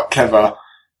really quite clever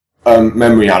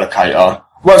memory allocator.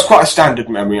 Well, it's quite a standard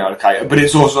memory allocator, but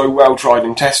it's also well tried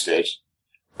and tested.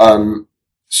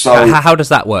 So how does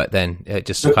that work then?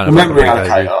 Just kind of the memory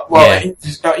allocator. Well,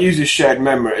 it uses shared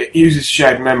memory. It uses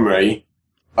shared memory.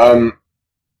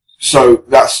 So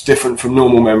that's different from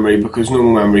normal memory, because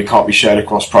normal memory can't be shared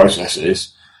across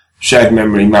processes. Shared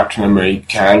memory, mapped memory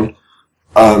can.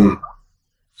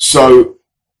 So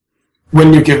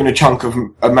when you're given a chunk of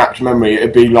a mapped memory,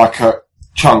 it'd be like a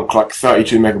chunk, like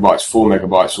 32 megabytes, 4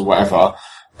 megabytes or whatever.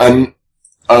 And,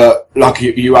 like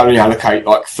you only allocate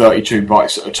like 32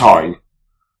 bytes at a time.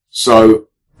 So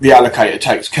the allocator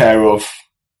takes care of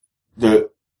the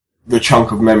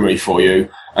chunk of memory for you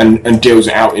and deals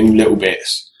it out in little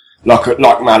bits. Like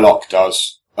malloc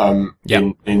does,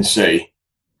 in C.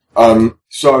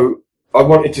 So I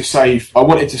wanted to save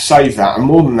that, and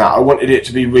more than that, I wanted it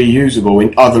to be reusable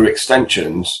in other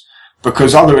extensions,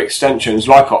 because other extensions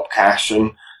like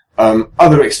opcache and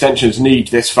other extensions need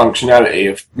this functionality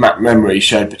of map memory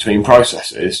shared between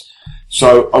processes.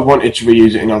 So I wanted to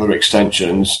reuse it in other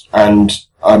extensions, and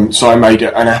so I made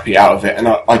an API out of it, and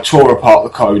I tore apart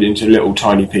the code into little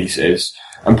tiny pieces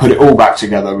and put it all back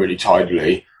together really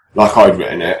tidily, like I'd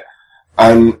written it.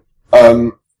 And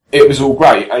it was all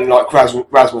great, and like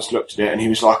Rasmus looked at it and he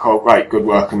was like, "Oh, great, good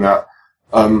work," and that.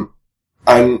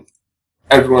 And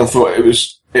everyone thought it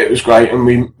was great, and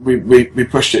we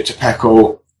pushed it to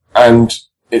Peckle, and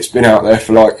it's been out there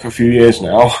for like a few years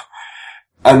now.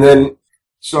 And then,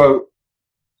 so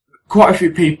quite a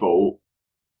few people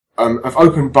have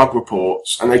opened bug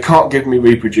reports, and they can't give me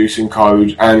reproducing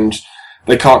code, and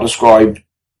they can't describe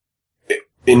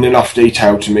in enough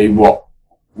detail to me what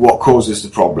causes the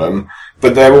problem,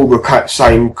 but they're all the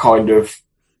same kind of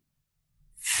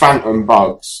phantom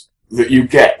bugs that you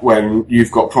get when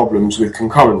you've got problems with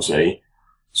concurrency.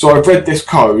 So I've read this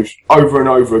code over and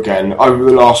over again over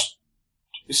the last,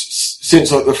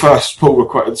 since like the first pull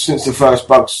request, since the first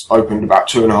bugs opened about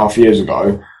 2.5 years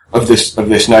ago of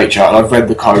this nature, and I've read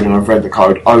the code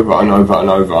over and over and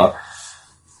over.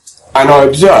 And I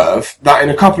observe that in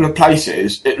a couple of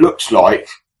places, it looks like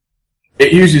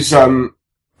it uses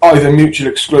either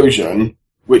mutual exclusion,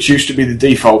 which used to be the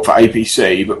default for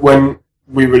APC, but when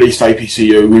we released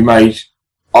APCU,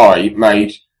 I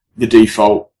made the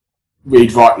default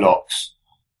read-write locks.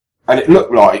 And it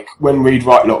looked like when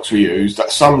read-write locks were used,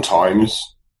 that sometimes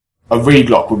a read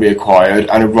lock would be acquired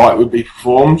and a write would be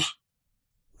performed.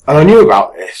 And I knew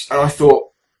about this, and I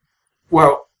thought,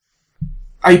 well,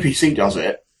 APC does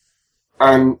it,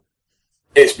 and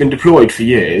it's been deployed for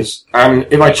years, and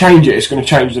if I change it, it's going to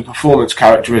change the performance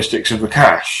characteristics of the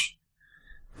cache.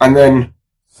 And then,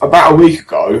 about a week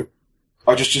ago,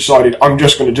 I just decided I'm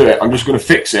just going to do it. I'm just going to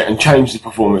fix it and change the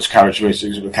performance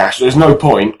characteristics of the cache. There's no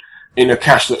point in a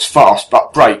cache that's fast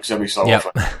but breaks every so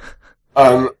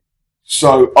often.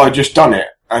 So I just done it,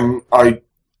 and I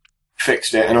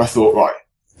fixed it, and I thought, right,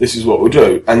 this is what we'll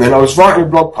do. And then I was writing a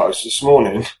blog post this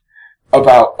morning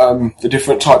about the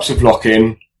different types of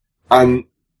lock-in and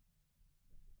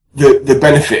the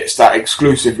benefits that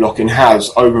exclusive lock-in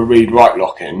has over read-write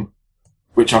lock-in,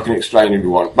 which I can explain if you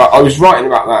want. But I was writing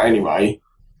about that anyway,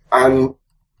 and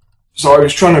so I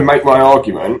was trying to make my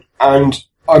argument, and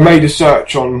I made a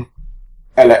search on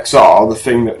LXR, the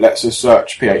thing that lets us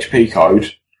search PHP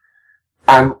code,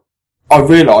 and I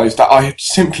realised that I had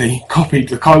simply copied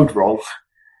the code wrong,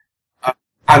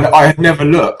 and I had never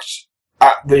looked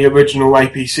at the original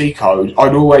APC code.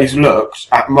 I'd always looked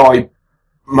at my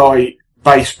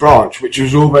base branch, which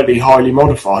was already highly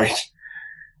modified,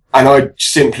 and I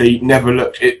simply never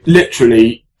looked. It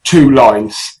literally 2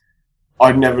 lines.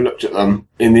 I'd never looked at them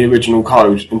in the original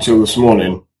code until this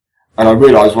morning, and I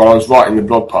realised while I was writing the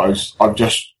blog post, I've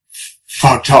just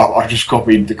fucked up. I just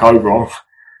copied the code wrong,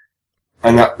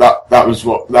 and that was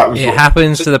what. It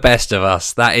happens to the best of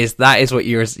us. That is what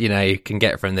you can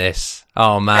get from this.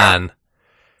 Oh man. Yeah.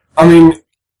 I mean,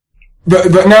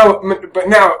 but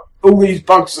now all these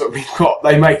bugs that we've got,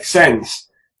 they make sense.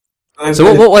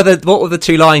 So what were the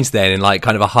 2 lines then in like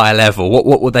kind of a higher level?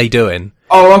 What were they doing?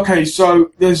 Oh, okay.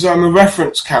 So there's a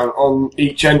reference count on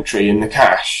each entry in the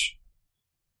cache,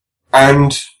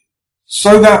 and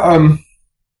so that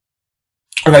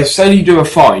okay, say you do a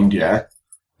find, yeah,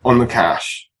 on the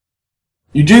cache.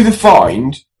 You do the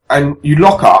find and you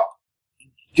lock up,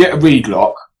 get a read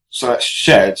lock. So that's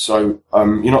shared, so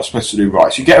you're not supposed to do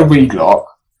writes. You get a read lock,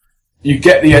 you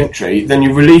get the entry, then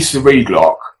you release the read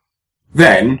lock.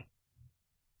 Then,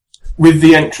 with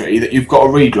the entry that you've got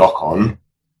a read lock on,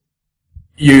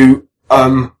 you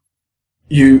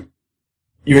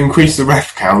increase the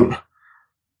ref count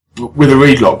with a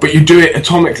read lock, but you do it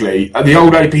atomically. At the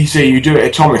old APC, you do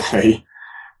it atomically.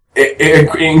 It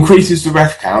increases the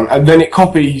ref count, and then it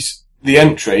copies the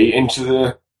entry into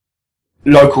the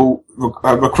local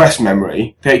request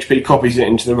memory. PHP copies it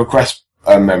into the request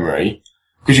memory,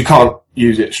 because you can't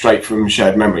use it straight from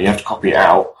shared memory. You have to copy it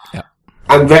out. Yeah.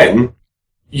 And then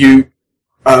you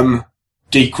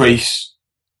decrease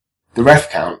the ref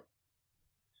count.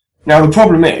 Now, the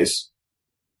problem is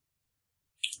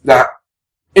that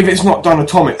if it's not done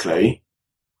atomically,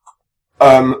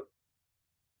 and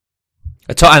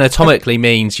atomically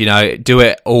means, do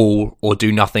it all or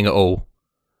do nothing at all.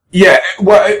 Yeah,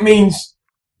 well, it means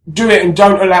do it and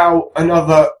don't allow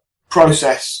another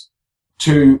process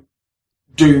to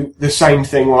do the same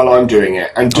thing while I'm doing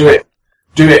it, and do it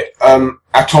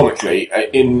atomically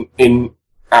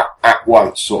at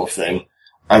once, sort of thing,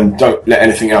 and don't let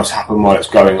anything else happen while it's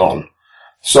going on.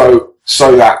 So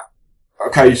that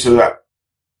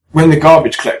when the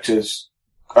garbage collectors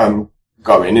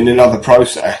go in another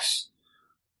process,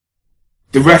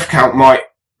 the ref count might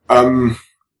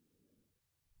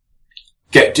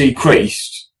get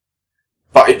decreased,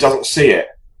 but it doesn't see it.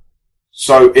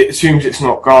 So it assumes it's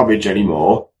not garbage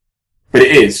anymore, but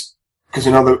it is, because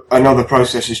another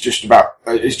process is just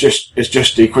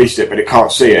decreased it, but it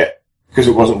can't see it because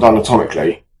it wasn't done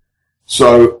atomically.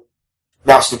 So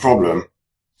that's the problem.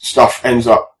 Stuff ends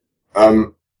up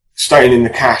staying in the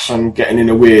cache and getting in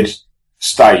a weird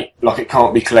state, like it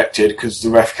can't be collected because the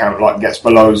ref count gets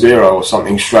below 0 or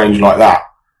something strange like that.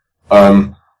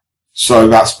 So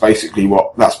that's basically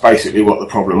what the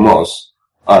problem was.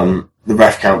 The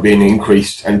ref count being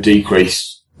increased and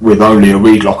decreased with only a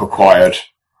read lock acquired,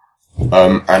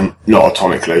 and not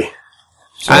atomically.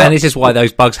 So and this is why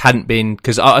those bugs hadn't been,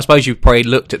 because I suppose you've probably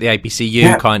looked at the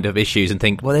APCU kind of issues and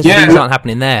think, well, things aren't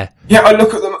happening there. Yeah, I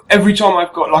look at them every time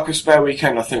I've got a spare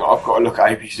weekend. I think I've got to look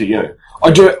at APCU. I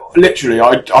do it literally.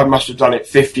 I must have done it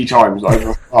 50 times over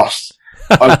the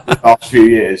last few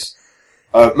years.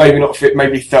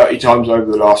 Maybe 30 times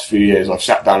over the last few years. I've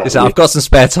sat down. I've got some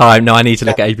spare time now. I need to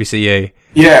look at APCU.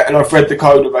 Yeah, and I've read the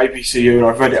code of APCU, and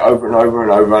I've read it over and over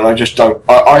and over, and I just don't.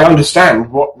 I understand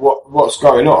what's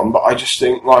going on, but I just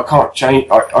think, well, I can't change.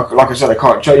 Like I said, I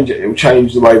can't change it. It'll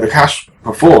change the way the cache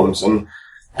performs, and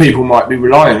people might be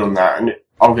relying on that, and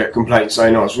I'll get complaints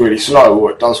saying, "Oh, it's really slow,"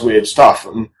 or "It does weird stuff."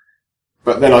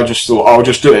 But then I just thought, I'll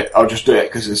just do it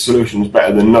because the solution's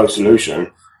better than no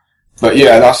solution. But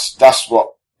yeah, that's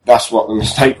what the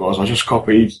mistake was. I just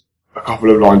copied a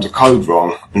couple of lines of code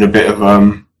wrong and a bit of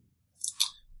a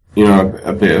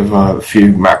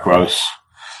few macros.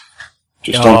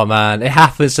 Man, it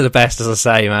happens to the best, as I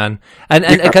say, man.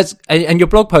 And your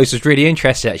blog post was really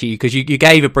interesting actually, because you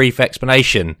gave a brief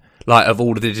explanation of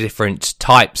all of the different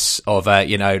types of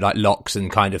locks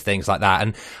and kind of things like that.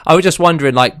 And I was just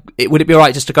wondering, would it be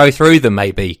alright just to go through them,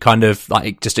 maybe kind of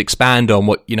just expand on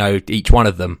what each one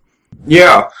of them?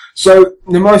 Yeah. So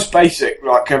the most basic,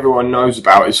 everyone knows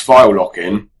about, is file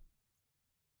locking.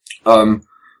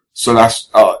 So that's,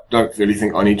 I don't really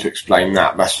think I need to explain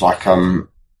that. That's Flock and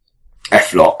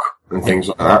things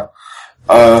like that.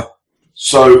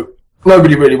 So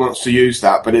nobody really wants to use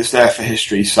that, but it's there for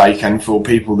history's sake and for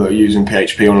people that are using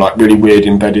PHP on really weird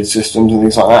embedded systems and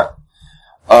things like that.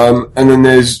 And then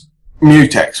there's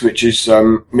mutex, which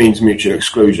means mutual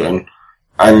exclusion,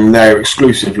 and they're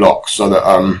exclusive locks, so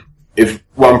that, if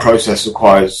one process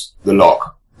acquires the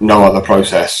lock, no other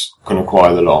process can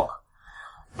acquire the lock,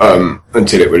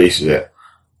 until it releases it.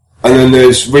 And then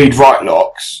there's read-write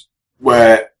locks,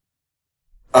 where,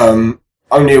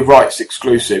 only a write's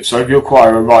exclusive. So if you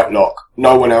acquire a write lock,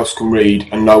 no one else can read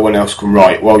and no one else can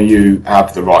write while you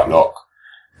have the write lock.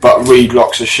 But read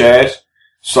locks are shared,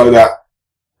 so that,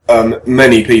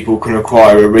 many people can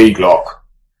acquire a read lock.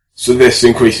 So this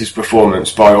increases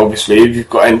performance by, obviously, if you've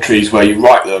got entries where you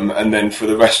write them and then for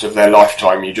the rest of their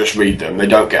lifetime you just read them. They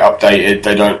don't get updated,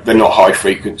 they're not high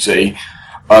frequency.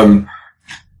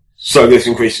 So this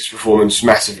increases performance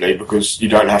massively because you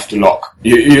don't have to lock.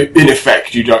 In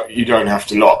effect, you don't have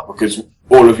to lock because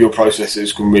all of your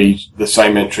processes can read the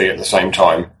same entry at the same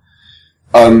time.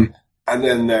 And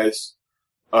then there's,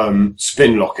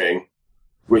 spin locking,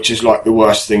 which is the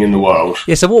worst thing in the world.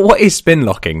 Yeah, so what is spin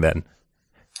locking then?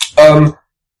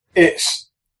 It's,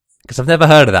 because I've never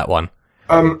heard of that one.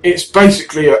 It's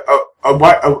basically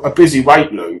a busy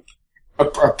wait loop, a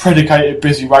predicated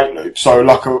busy wait loop. So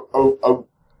a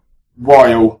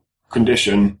while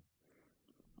condition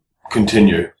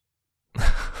continue,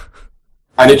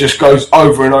 and it just goes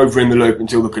over and over in the loop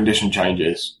until the condition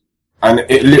changes. and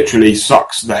it literally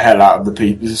sucks the hell out of the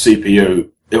CPU.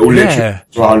 It will literally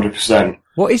to 100%.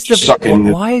 What is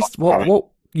what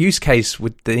use case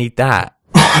would they need that?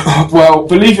 Well,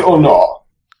 believe it or not,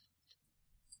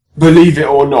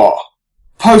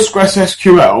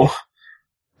 PostgreSQL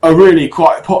are really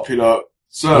quite popular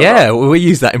server. Yeah, we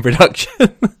use that in production.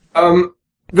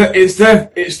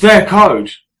 It's their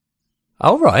code.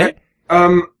 All right.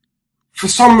 For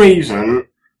some reason,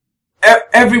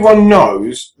 everyone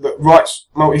knows that writes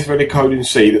multi-threaded code in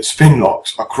C that spin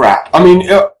locks are crap. I mean,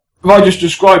 if I just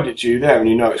described it to you there and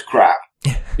you know it's crap,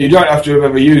 you don't have to have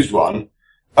ever used one.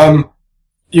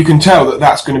 You can tell that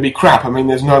that's going to be crap. I mean,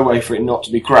 there's no way for it not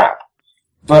to be crap.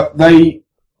 But they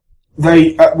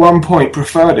at one point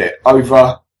preferred it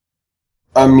over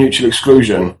mutual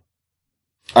exclusion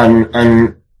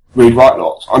and read-write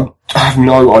locks. I have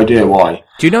no idea why.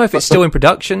 Do you know if it's still in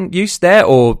production use there,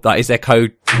 or like, is there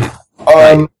code?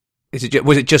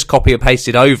 Was it just copy and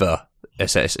pasted over,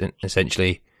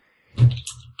 essentially?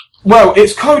 Well,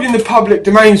 it's code in the public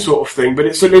domain sort of thing, but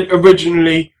it's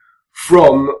originally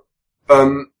from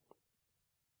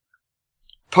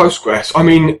Postgres. I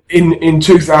mean, in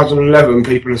 2011,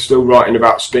 people are still writing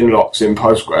about spin locks in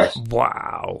Postgres.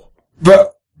 Wow.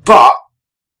 But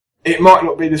it might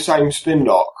not be the same spin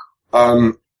lock.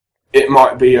 It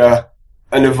might be an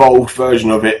evolved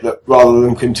version of it that rather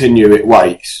than continue, it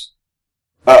waits.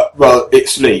 It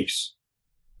sleeps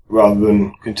rather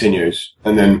than continues,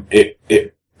 and then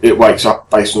it wakes up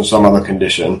based on some other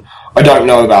condition. I don't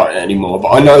know about it anymore,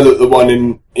 but I know that the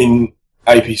one in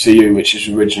APCU, which is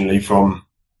originally from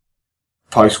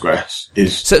Postgres,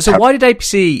 is... So why did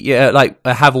APC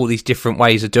have all these different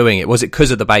ways of doing it? Was it because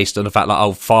of based on the fact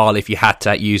file, if you had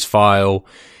to use file?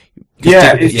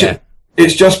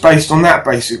 It's just based on that,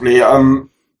 basically.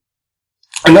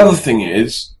 Another thing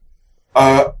is,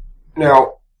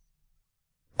 now,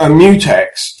 a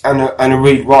mutex and a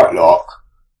read-write lock,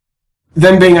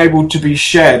 them being able to be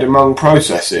shared among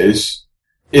processes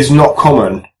is not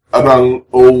common among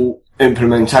all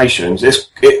implementations.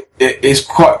 It is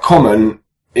quite common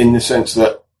in the sense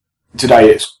that today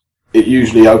it's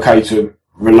usually okay to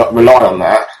rely on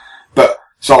that, but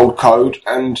it's old code,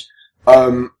 and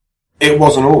it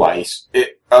wasn't always.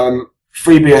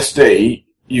 FreeBSD,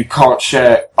 you can't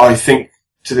share, I think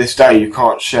to this day, you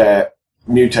can't share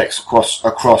mutex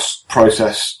across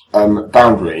process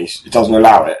boundaries. It doesn't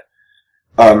allow it.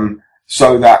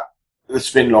 So that the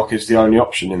spin lock is the only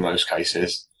option in those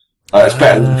cases. It's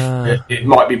better. It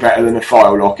might be better than a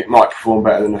file lock. It might perform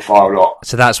better than a file lock.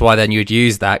 So that's why then you'd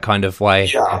use that kind of way.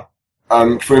 Yeah.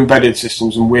 For embedded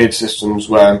systems and weird systems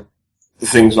where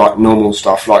things like normal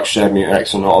stuff like shared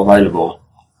mutex are not available.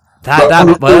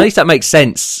 At least that makes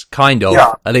sense, kind of.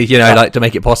 Yeah. At least, to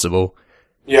make it possible.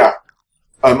 Yeah.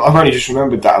 I've only just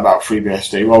remembered that about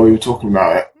FreeBSD while we were talking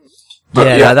about it.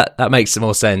 But that makes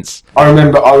more sense. I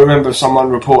remember someone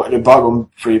reported a bug on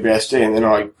FreeBSD, and then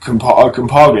I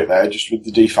compiled it there just with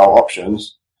the default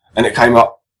options, and it came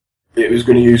up. It was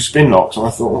going to use spin locks, and I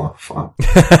thought, fuck.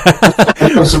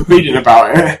 I was reading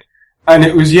about it, and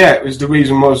it was the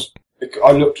reason was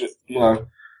I looked at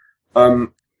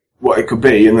what it could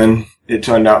be, and then it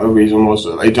turned out the reason was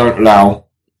that they don't allow,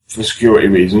 for security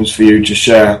reasons, for you to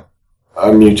share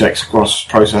mutex across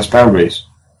process boundaries.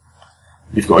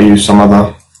 You've got to use some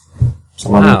other.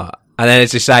 And then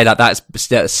as you say, that's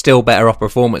still better off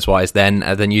performance-wise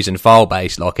than using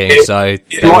file-based locking.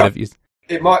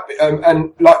 It might be,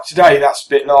 and like today, that's a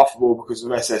bit laughable because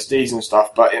of SSDs and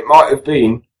stuff. But it might have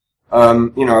been,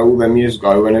 all them years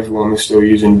ago when everyone was still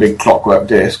using big clockwork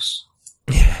disks.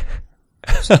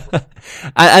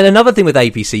 And another thing with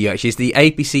APCU actually is the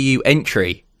APCU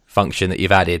entry function that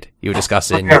you've added. You were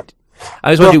discussing. Okay.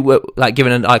 I was wondering,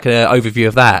 giving an overview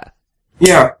of that.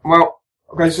 Yeah, well,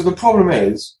 okay, so the problem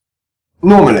is,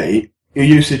 normally, your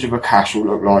usage of a cache will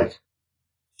look like,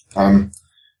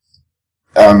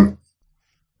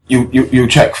 you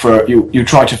check for, you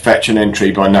try to fetch an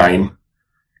entry by name,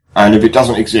 and if it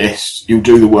doesn't exist, you'll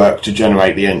do the work to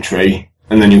generate the entry,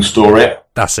 and then you'll store it.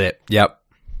 That's it, yep.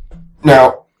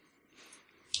 Now,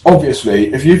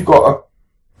 obviously, if you've got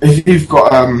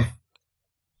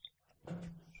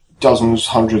dozens,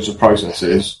 hundreds of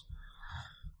processes,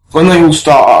 when they all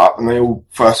start up and they all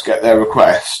first get their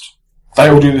request, they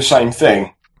all do the same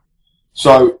thing.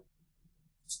 So,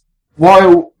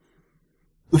 while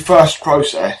before the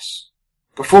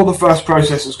first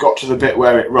process has got to the bit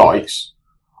where it writes,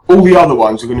 all the other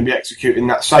ones are going to be executing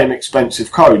that same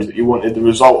expensive code that you wanted the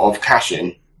result of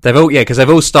caching. Because they've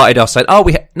all started off saying,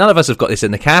 none of us have got this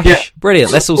in the cache. Yeah.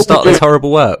 Brilliant, let's all start this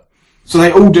horrible work. So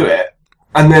they all do it,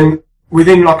 and then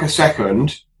within like a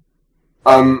second,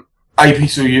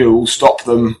 APCU will stop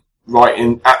them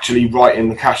actually writing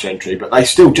the cache entry, but they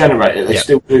still generate it. They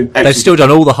still do. They've still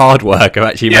done all the hard work of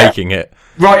actually making it.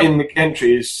 Writing the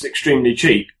entry is extremely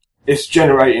cheap. It's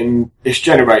generating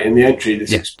the entry.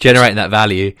 Generating that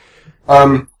value.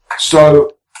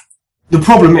 So the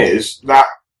problem is that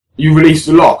you release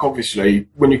the lock. Obviously,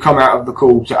 when you come out of the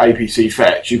call to APC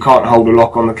fetch, you can't hold a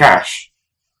lock on the cache.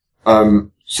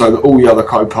 So that all the other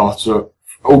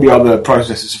all the other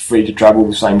processes are free to travel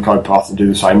the same code path and do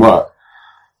the same work.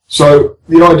 So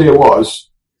the idea was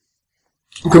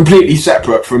completely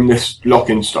separate from this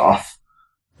locking stuff.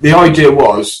 The idea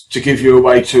was to give you a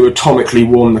way to atomically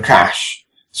warm the cache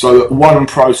so that one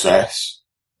process,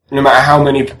 no matter how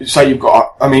many, say you've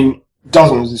got,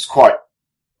 dozens is quite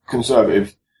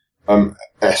conservative,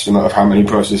 estimate of how many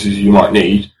processes you might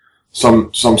need.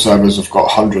 Some servers have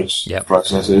got hundreds of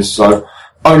processes, so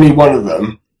only one of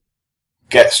them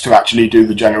gets to actually do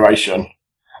the generation,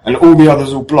 and all the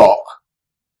others will block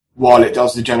while it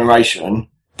does the generation.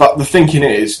 But the thinking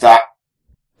is that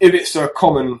if it's a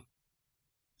common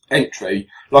entry,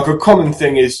 like a common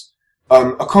thing is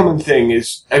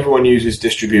everyone uses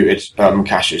distributed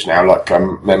caches now, like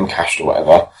Memcached or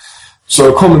whatever.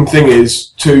 So a common thing is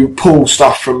to pull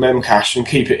stuff from Memcache and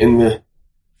keep it in the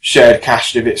shared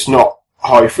cache if it's not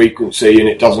high frequency and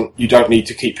you don't need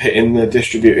to keep hitting the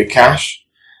distributed cache.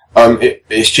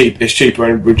 It's cheaper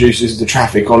and reduces the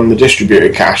traffic on the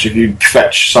distributed cache if you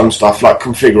fetch some stuff like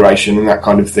configuration and that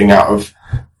kind of thing out of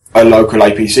a local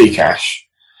APC cache.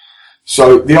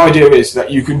 So the idea is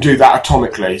that you can do that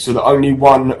atomically, so that only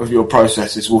one of your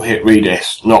processes will hit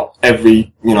Redis, not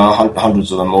every,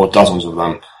 hundreds of them or dozens of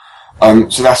them.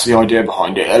 So that's the idea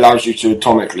behind it. It allows you to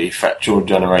atomically fetch or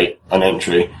generate an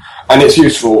entry, and it's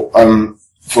useful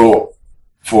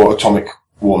for atomic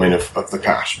warming of the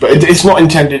cache. But it's not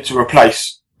intended to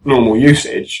replace normal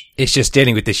usage. It's just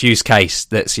dealing with this use case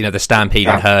that's, the stampede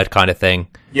and herd kind of thing.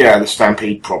 Yeah, the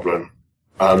stampede problem.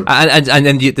 And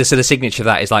then the sort of signature of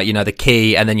that is like, the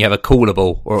key, and then you have a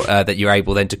callable or that you're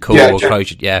able then to call or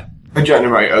close it. Yeah. A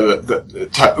generator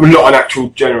not an actual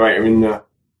generator in the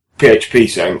PHP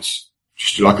sense,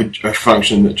 just like a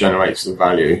function that generates the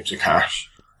value to cache,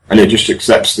 and it just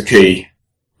accepts the key,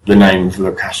 the name of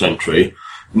the cache entry,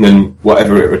 and then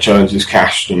whatever it returns is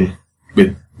cached and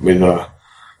and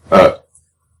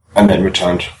then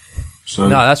returned. So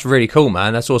no, that's really cool,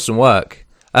 man. That's awesome work.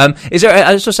 Is there?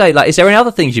 I was just say, is there any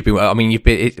other things you've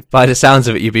been? By the sounds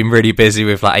of it, you've been really busy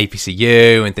with like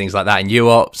APCU and things like that, and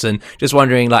UOps, and just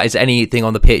wondering, is there anything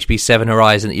on the PHP 7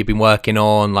 horizon that you've been working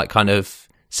on, like kind of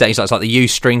settings like the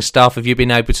Ustring stuff? Have you been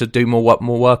able to do more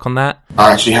work on that?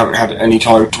 I actually haven't had any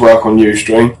time to work on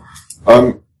Ustring.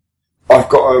 I've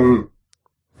got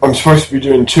I'm supposed to be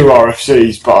doing 2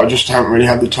 RFCs, but I just haven't really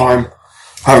had the time.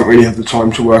 I haven't really had the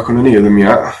time to work on any of them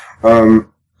yet.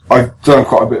 I've done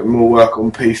quite a bit more work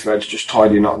on pthreads, just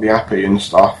tidying up the API and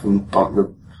stuff, and bump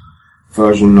the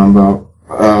version number.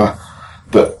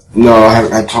 But no, I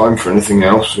haven't had time for anything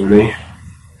else really.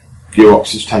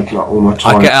 UOps is taking up all my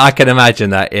time. I can imagine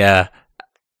that. Yeah,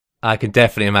 I can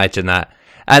definitely imagine that.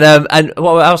 And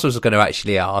what else I was going to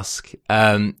actually ask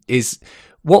is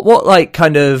what like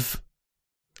kind of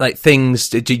like things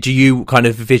do you kind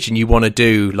of envision you want to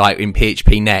do like in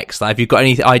PHP next? Like, have you got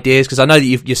any ideas? Because I know that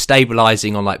you're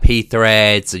stabilizing on like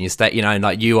pthreads and and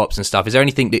like UOps and stuff. Is there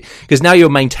anything because now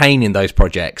you're maintaining those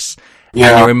projects and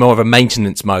you're in more of a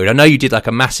maintenance mode. I know you did like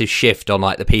a massive shift on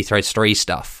like the pthreads 3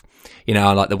 stuff,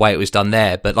 like the way it was done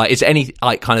there. But like, is there any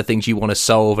like kind of things you want to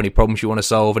solve? Any problems you want to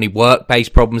solve? Any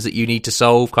work-based problems that you need to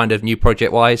solve? Kind of new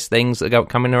project-wise things that are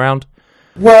coming around?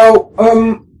 Well,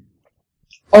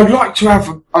 I'd like to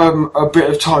have a bit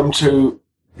of time to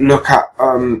look at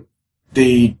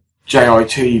the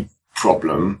JIT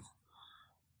problem,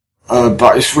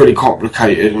 but it's really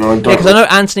complicated, and I don't. Yeah, because I know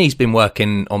Anthony's been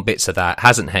working on bits of that,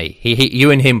 hasn't he?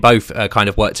 You and him both kind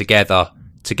of worked together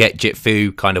to get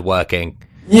JITFU kind of working.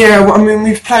 Yeah, well,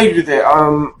 we've played with it.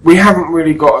 We haven't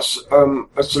really got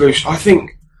a solution. I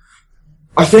think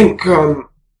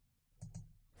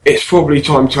it's probably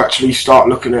time to actually start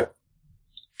looking at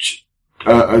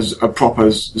as a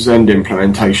proper Zend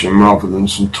implementation rather than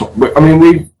some.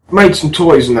 We've made some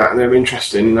toys and that, and they're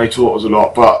interesting, and they taught us a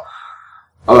lot. But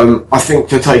I think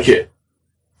to take it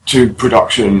to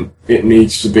production, it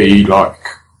needs to be like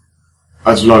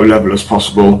as low level as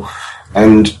possible.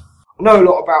 And I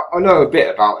know a bit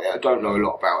about it. I don't know a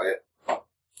lot about it.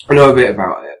 I know a bit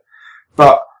about it,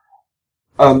 but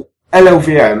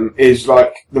LLVM is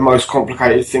like the most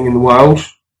complicated thing in the world.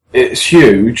 It's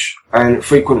huge and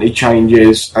frequently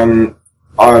changes, and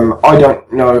I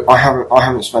don't know. I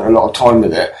haven't spent a lot of time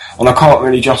with it, and I can't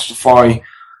really justify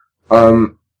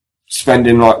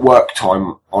spending like work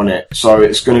time on it. So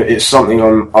it's something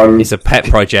I'm it's a pet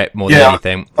project more than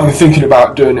anything. I'm thinking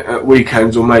about doing it at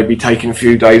weekends or maybe taking a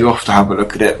few days off to have a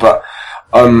look at it. But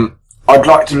I'd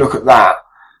like to look at that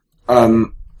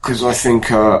because I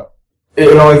think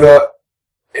it'll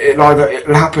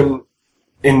happen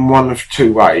in one of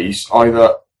two ways.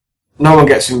 Either no one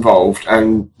gets involved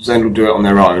and Zend will do it on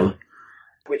their own,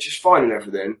 which is fine and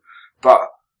everything, but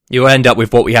you'll end up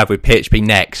with what we have with PHP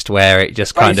Next, where it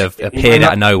just kind of appeared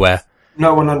out of nowhere.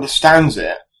 No one understands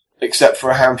it except for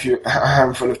a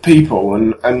handful of people,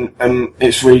 and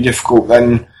it's really difficult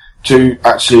then to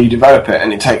actually develop it,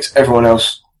 and it takes everyone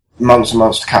else months and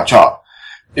months to catch up.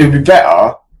 It would be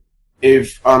better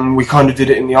if we kind of did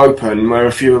it in the open, where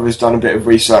a few of us done a bit of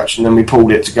research and then we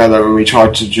pulled it together and we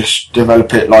tried to just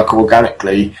develop it like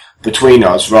organically between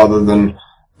us rather than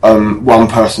one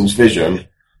person's vision.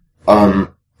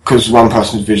 Because one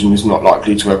person's vision is not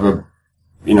likely to ever,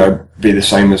 be the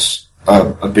same as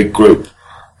a big group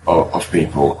of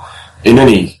people in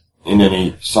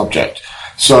any subject.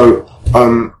 So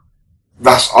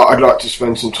I'd like to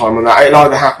spend some time on that. It'll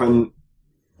either happen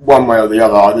one way or the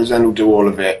other. Either Zend will do all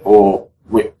of it, or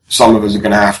some of us are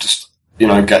going to have to,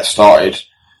 get started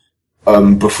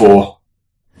before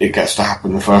it gets to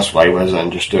happen the first way, where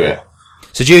Zend just do it.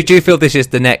 So do you feel this is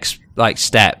the next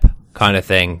step kind of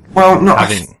thing? Well, no, I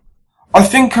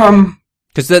think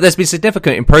because there's been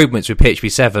significant improvements with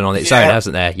PHP 7 on its own,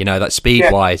 hasn't there? Like speed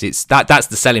wise, it's that's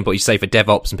the selling point, you say, for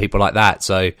DevOps and people like that.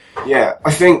 So yeah,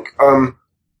 I think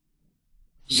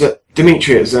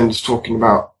Dimitri at Zend is talking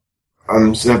about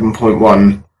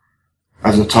 7.1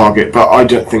 as a target, but I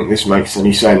don't think this makes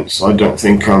any sense. I don't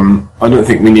think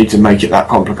we need to make it that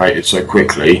complicated so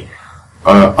quickly.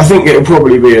 I think it'll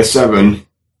probably be a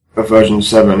version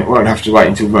 7. It won't have to wait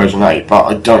until version 8, but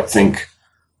I don't think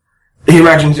he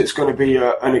imagines it's going to be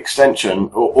an extension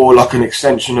or like an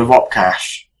extension of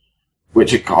Opcache,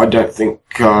 which I don't think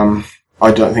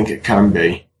it can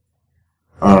be.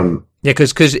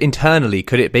 Because internally,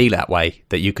 could it be that way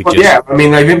that you could just? Yeah, I mean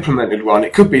they've implemented one.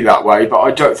 It could be that way, but I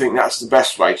don't think that's the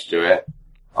best way to do it.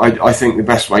 I think the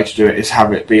best way to do it is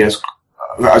have it be as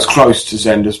close to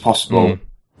Zend as possible,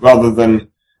 rather than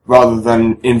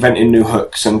inventing new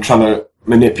hooks and trying to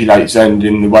manipulate Zend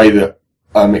in the way that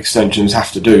extensions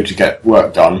have to do to get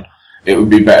work done. It would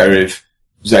be better if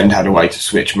Zend had a way to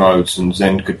switch modes and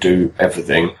Zend could do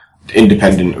everything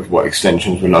independent of what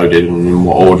extensions were loaded and in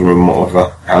what order and whatever,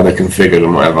 how they're configured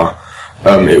and whatever.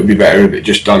 It would be better if it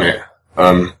just done it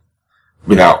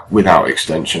without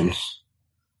extensions.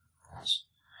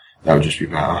 That would just be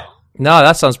better. No,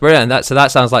 that sounds brilliant.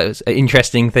 That sounds like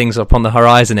interesting things up on the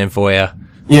horizon then for you.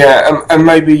 Yeah, and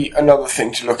maybe another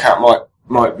thing to look at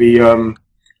might be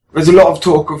there's a lot of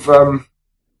talk of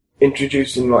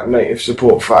introducing like native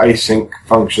support for async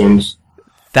functions.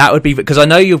 That would be, because I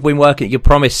know you've been working, your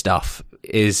Promise stuff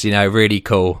is, really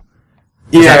cool.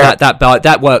 Yeah.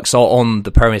 That works on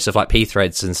the premise of like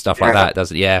pthreads and stuff like that,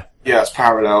 doesn't it? Yeah. Yeah, it's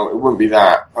parallel. It wouldn't be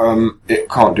that. It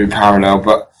can't do parallel,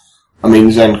 but I mean,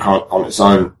 Zend can't on its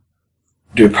own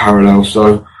do parallel,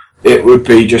 so it would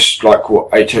be just like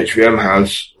what HHVM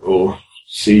has, or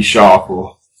C#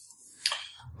 or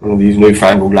one of these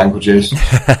newfangled languages.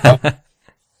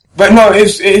 But no,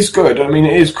 it is good. I mean,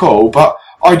 it is cool, but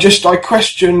I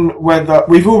question whether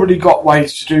we've already got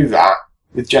ways to do that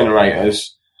with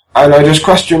generators, and I just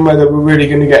question whether we're really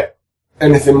going to get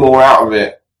anything more out of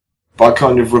it by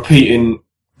kind of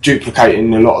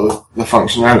duplicating a lot of the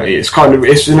functionality.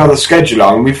 It's another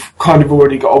scheduler, and we've kind of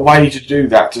already got a way to do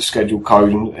that, to schedule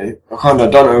code, and I kind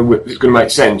of don't know if it's going to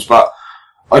make sense, but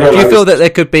I don't know. Do you feel that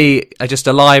there could be just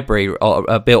a library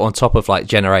built on top of like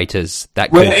generators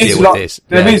that could deal with this?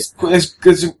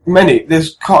 There's many.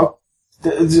 There's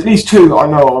at least two that I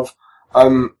know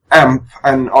of, AMP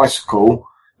and Icicle,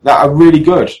 that are really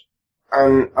good.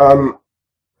 And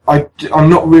I'm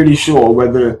not really sure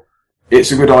whether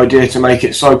it's a good idea to make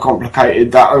it so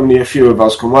complicated that only a few of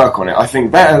us can work on it. I think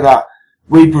better that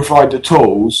we provide the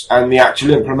tools and the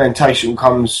actual implementation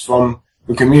comes from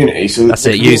the community. So that's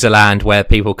it, userland, where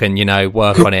people can,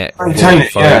 work on it. Maintain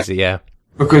it, easy, yeah.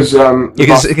 Because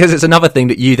it's another thing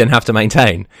that you then have to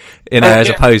maintain, as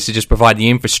opposed to just providing the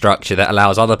infrastructure that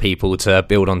allows other people to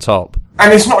build on top.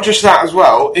 And it's not just that as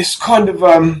well. It's kind of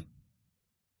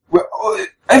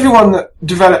everyone that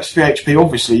develops PHP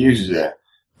obviously uses it,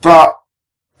 but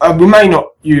we may not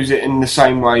use it in the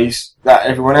same ways that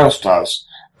everyone else does.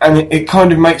 And it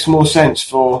kind of makes more sense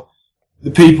for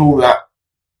the people that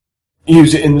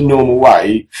use it in the normal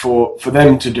way for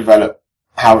them to develop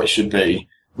how it should be,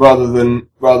 rather than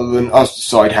us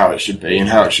decide how it should be and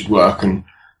how it should work. And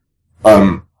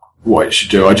what it should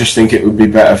do. I just think it would be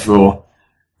better for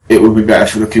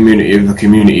the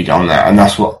community done that, and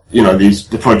that's what, you know,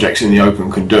 the projects in the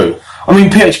open can do. I mean,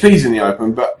 PHP's in the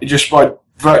open, but just by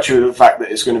virtue of the fact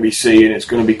that it's going to be C and it's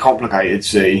going to be complicated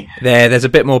C. There's a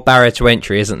bit more barrier to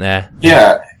entry, isn't there?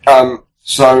 Yeah.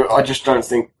 So I just don't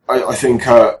think, I think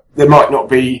there might not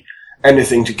be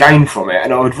anything to gain from it,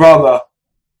 and I would rather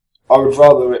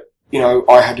it, you know,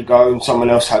 I had to go and someone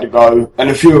else had to go, and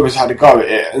a few of us had to go at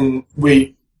it, and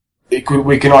we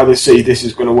can either see this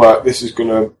is going to work, this is going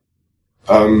to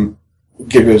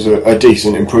give us a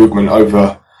decent improvement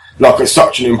over, like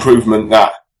such an improvement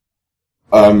that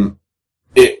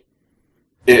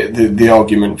the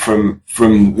argument from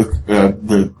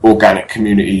the organic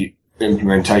community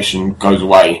implementation goes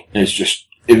away. It's just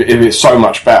if it's so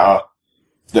much better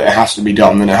that it has to be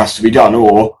done, then it has to be done,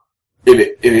 or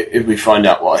if we find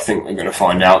out what I think we're going to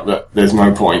find out, that there's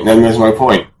no point, then there's no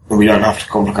point, and we don't have to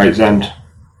complicate Zend.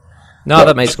 No, but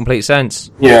that makes complete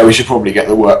sense. Yeah, we should probably get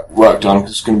the work done,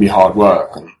 because it's going to be hard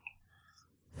work, and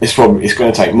it's going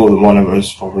to take more than one of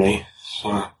us, probably.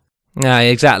 So. Yeah,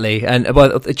 exactly. And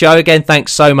well, Joe, again,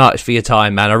 thanks so much for your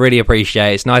time, man. I really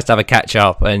appreciate it. It's nice to have a catch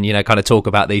up and, you know, kind of talk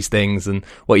about these things and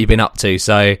what you've been up to.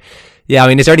 So, yeah, I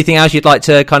mean, is there anything else you'd like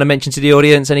to kind of mention to the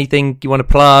audience? Anything you want to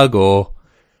plug, or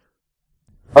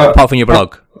apart from your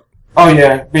blog? Oh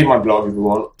yeah, be my blog if you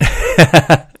want.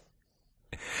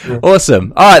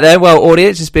 Awesome. All right then. Well,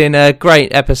 audience, it's been a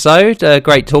great episode.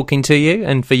 Great talking to you,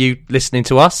 and for you listening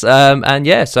to us. And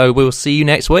yeah, so we'll see you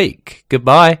next week.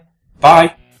 Goodbye.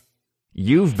 Bye.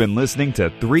 You've been listening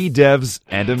to 3 Devs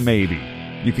and a Maybe.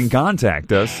 You can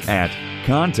contact us at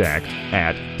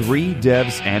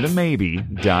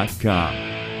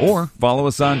contact@3devsandamaybe.com or follow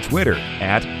us on Twitter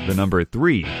at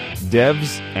 3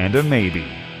 Devs and a Maybe.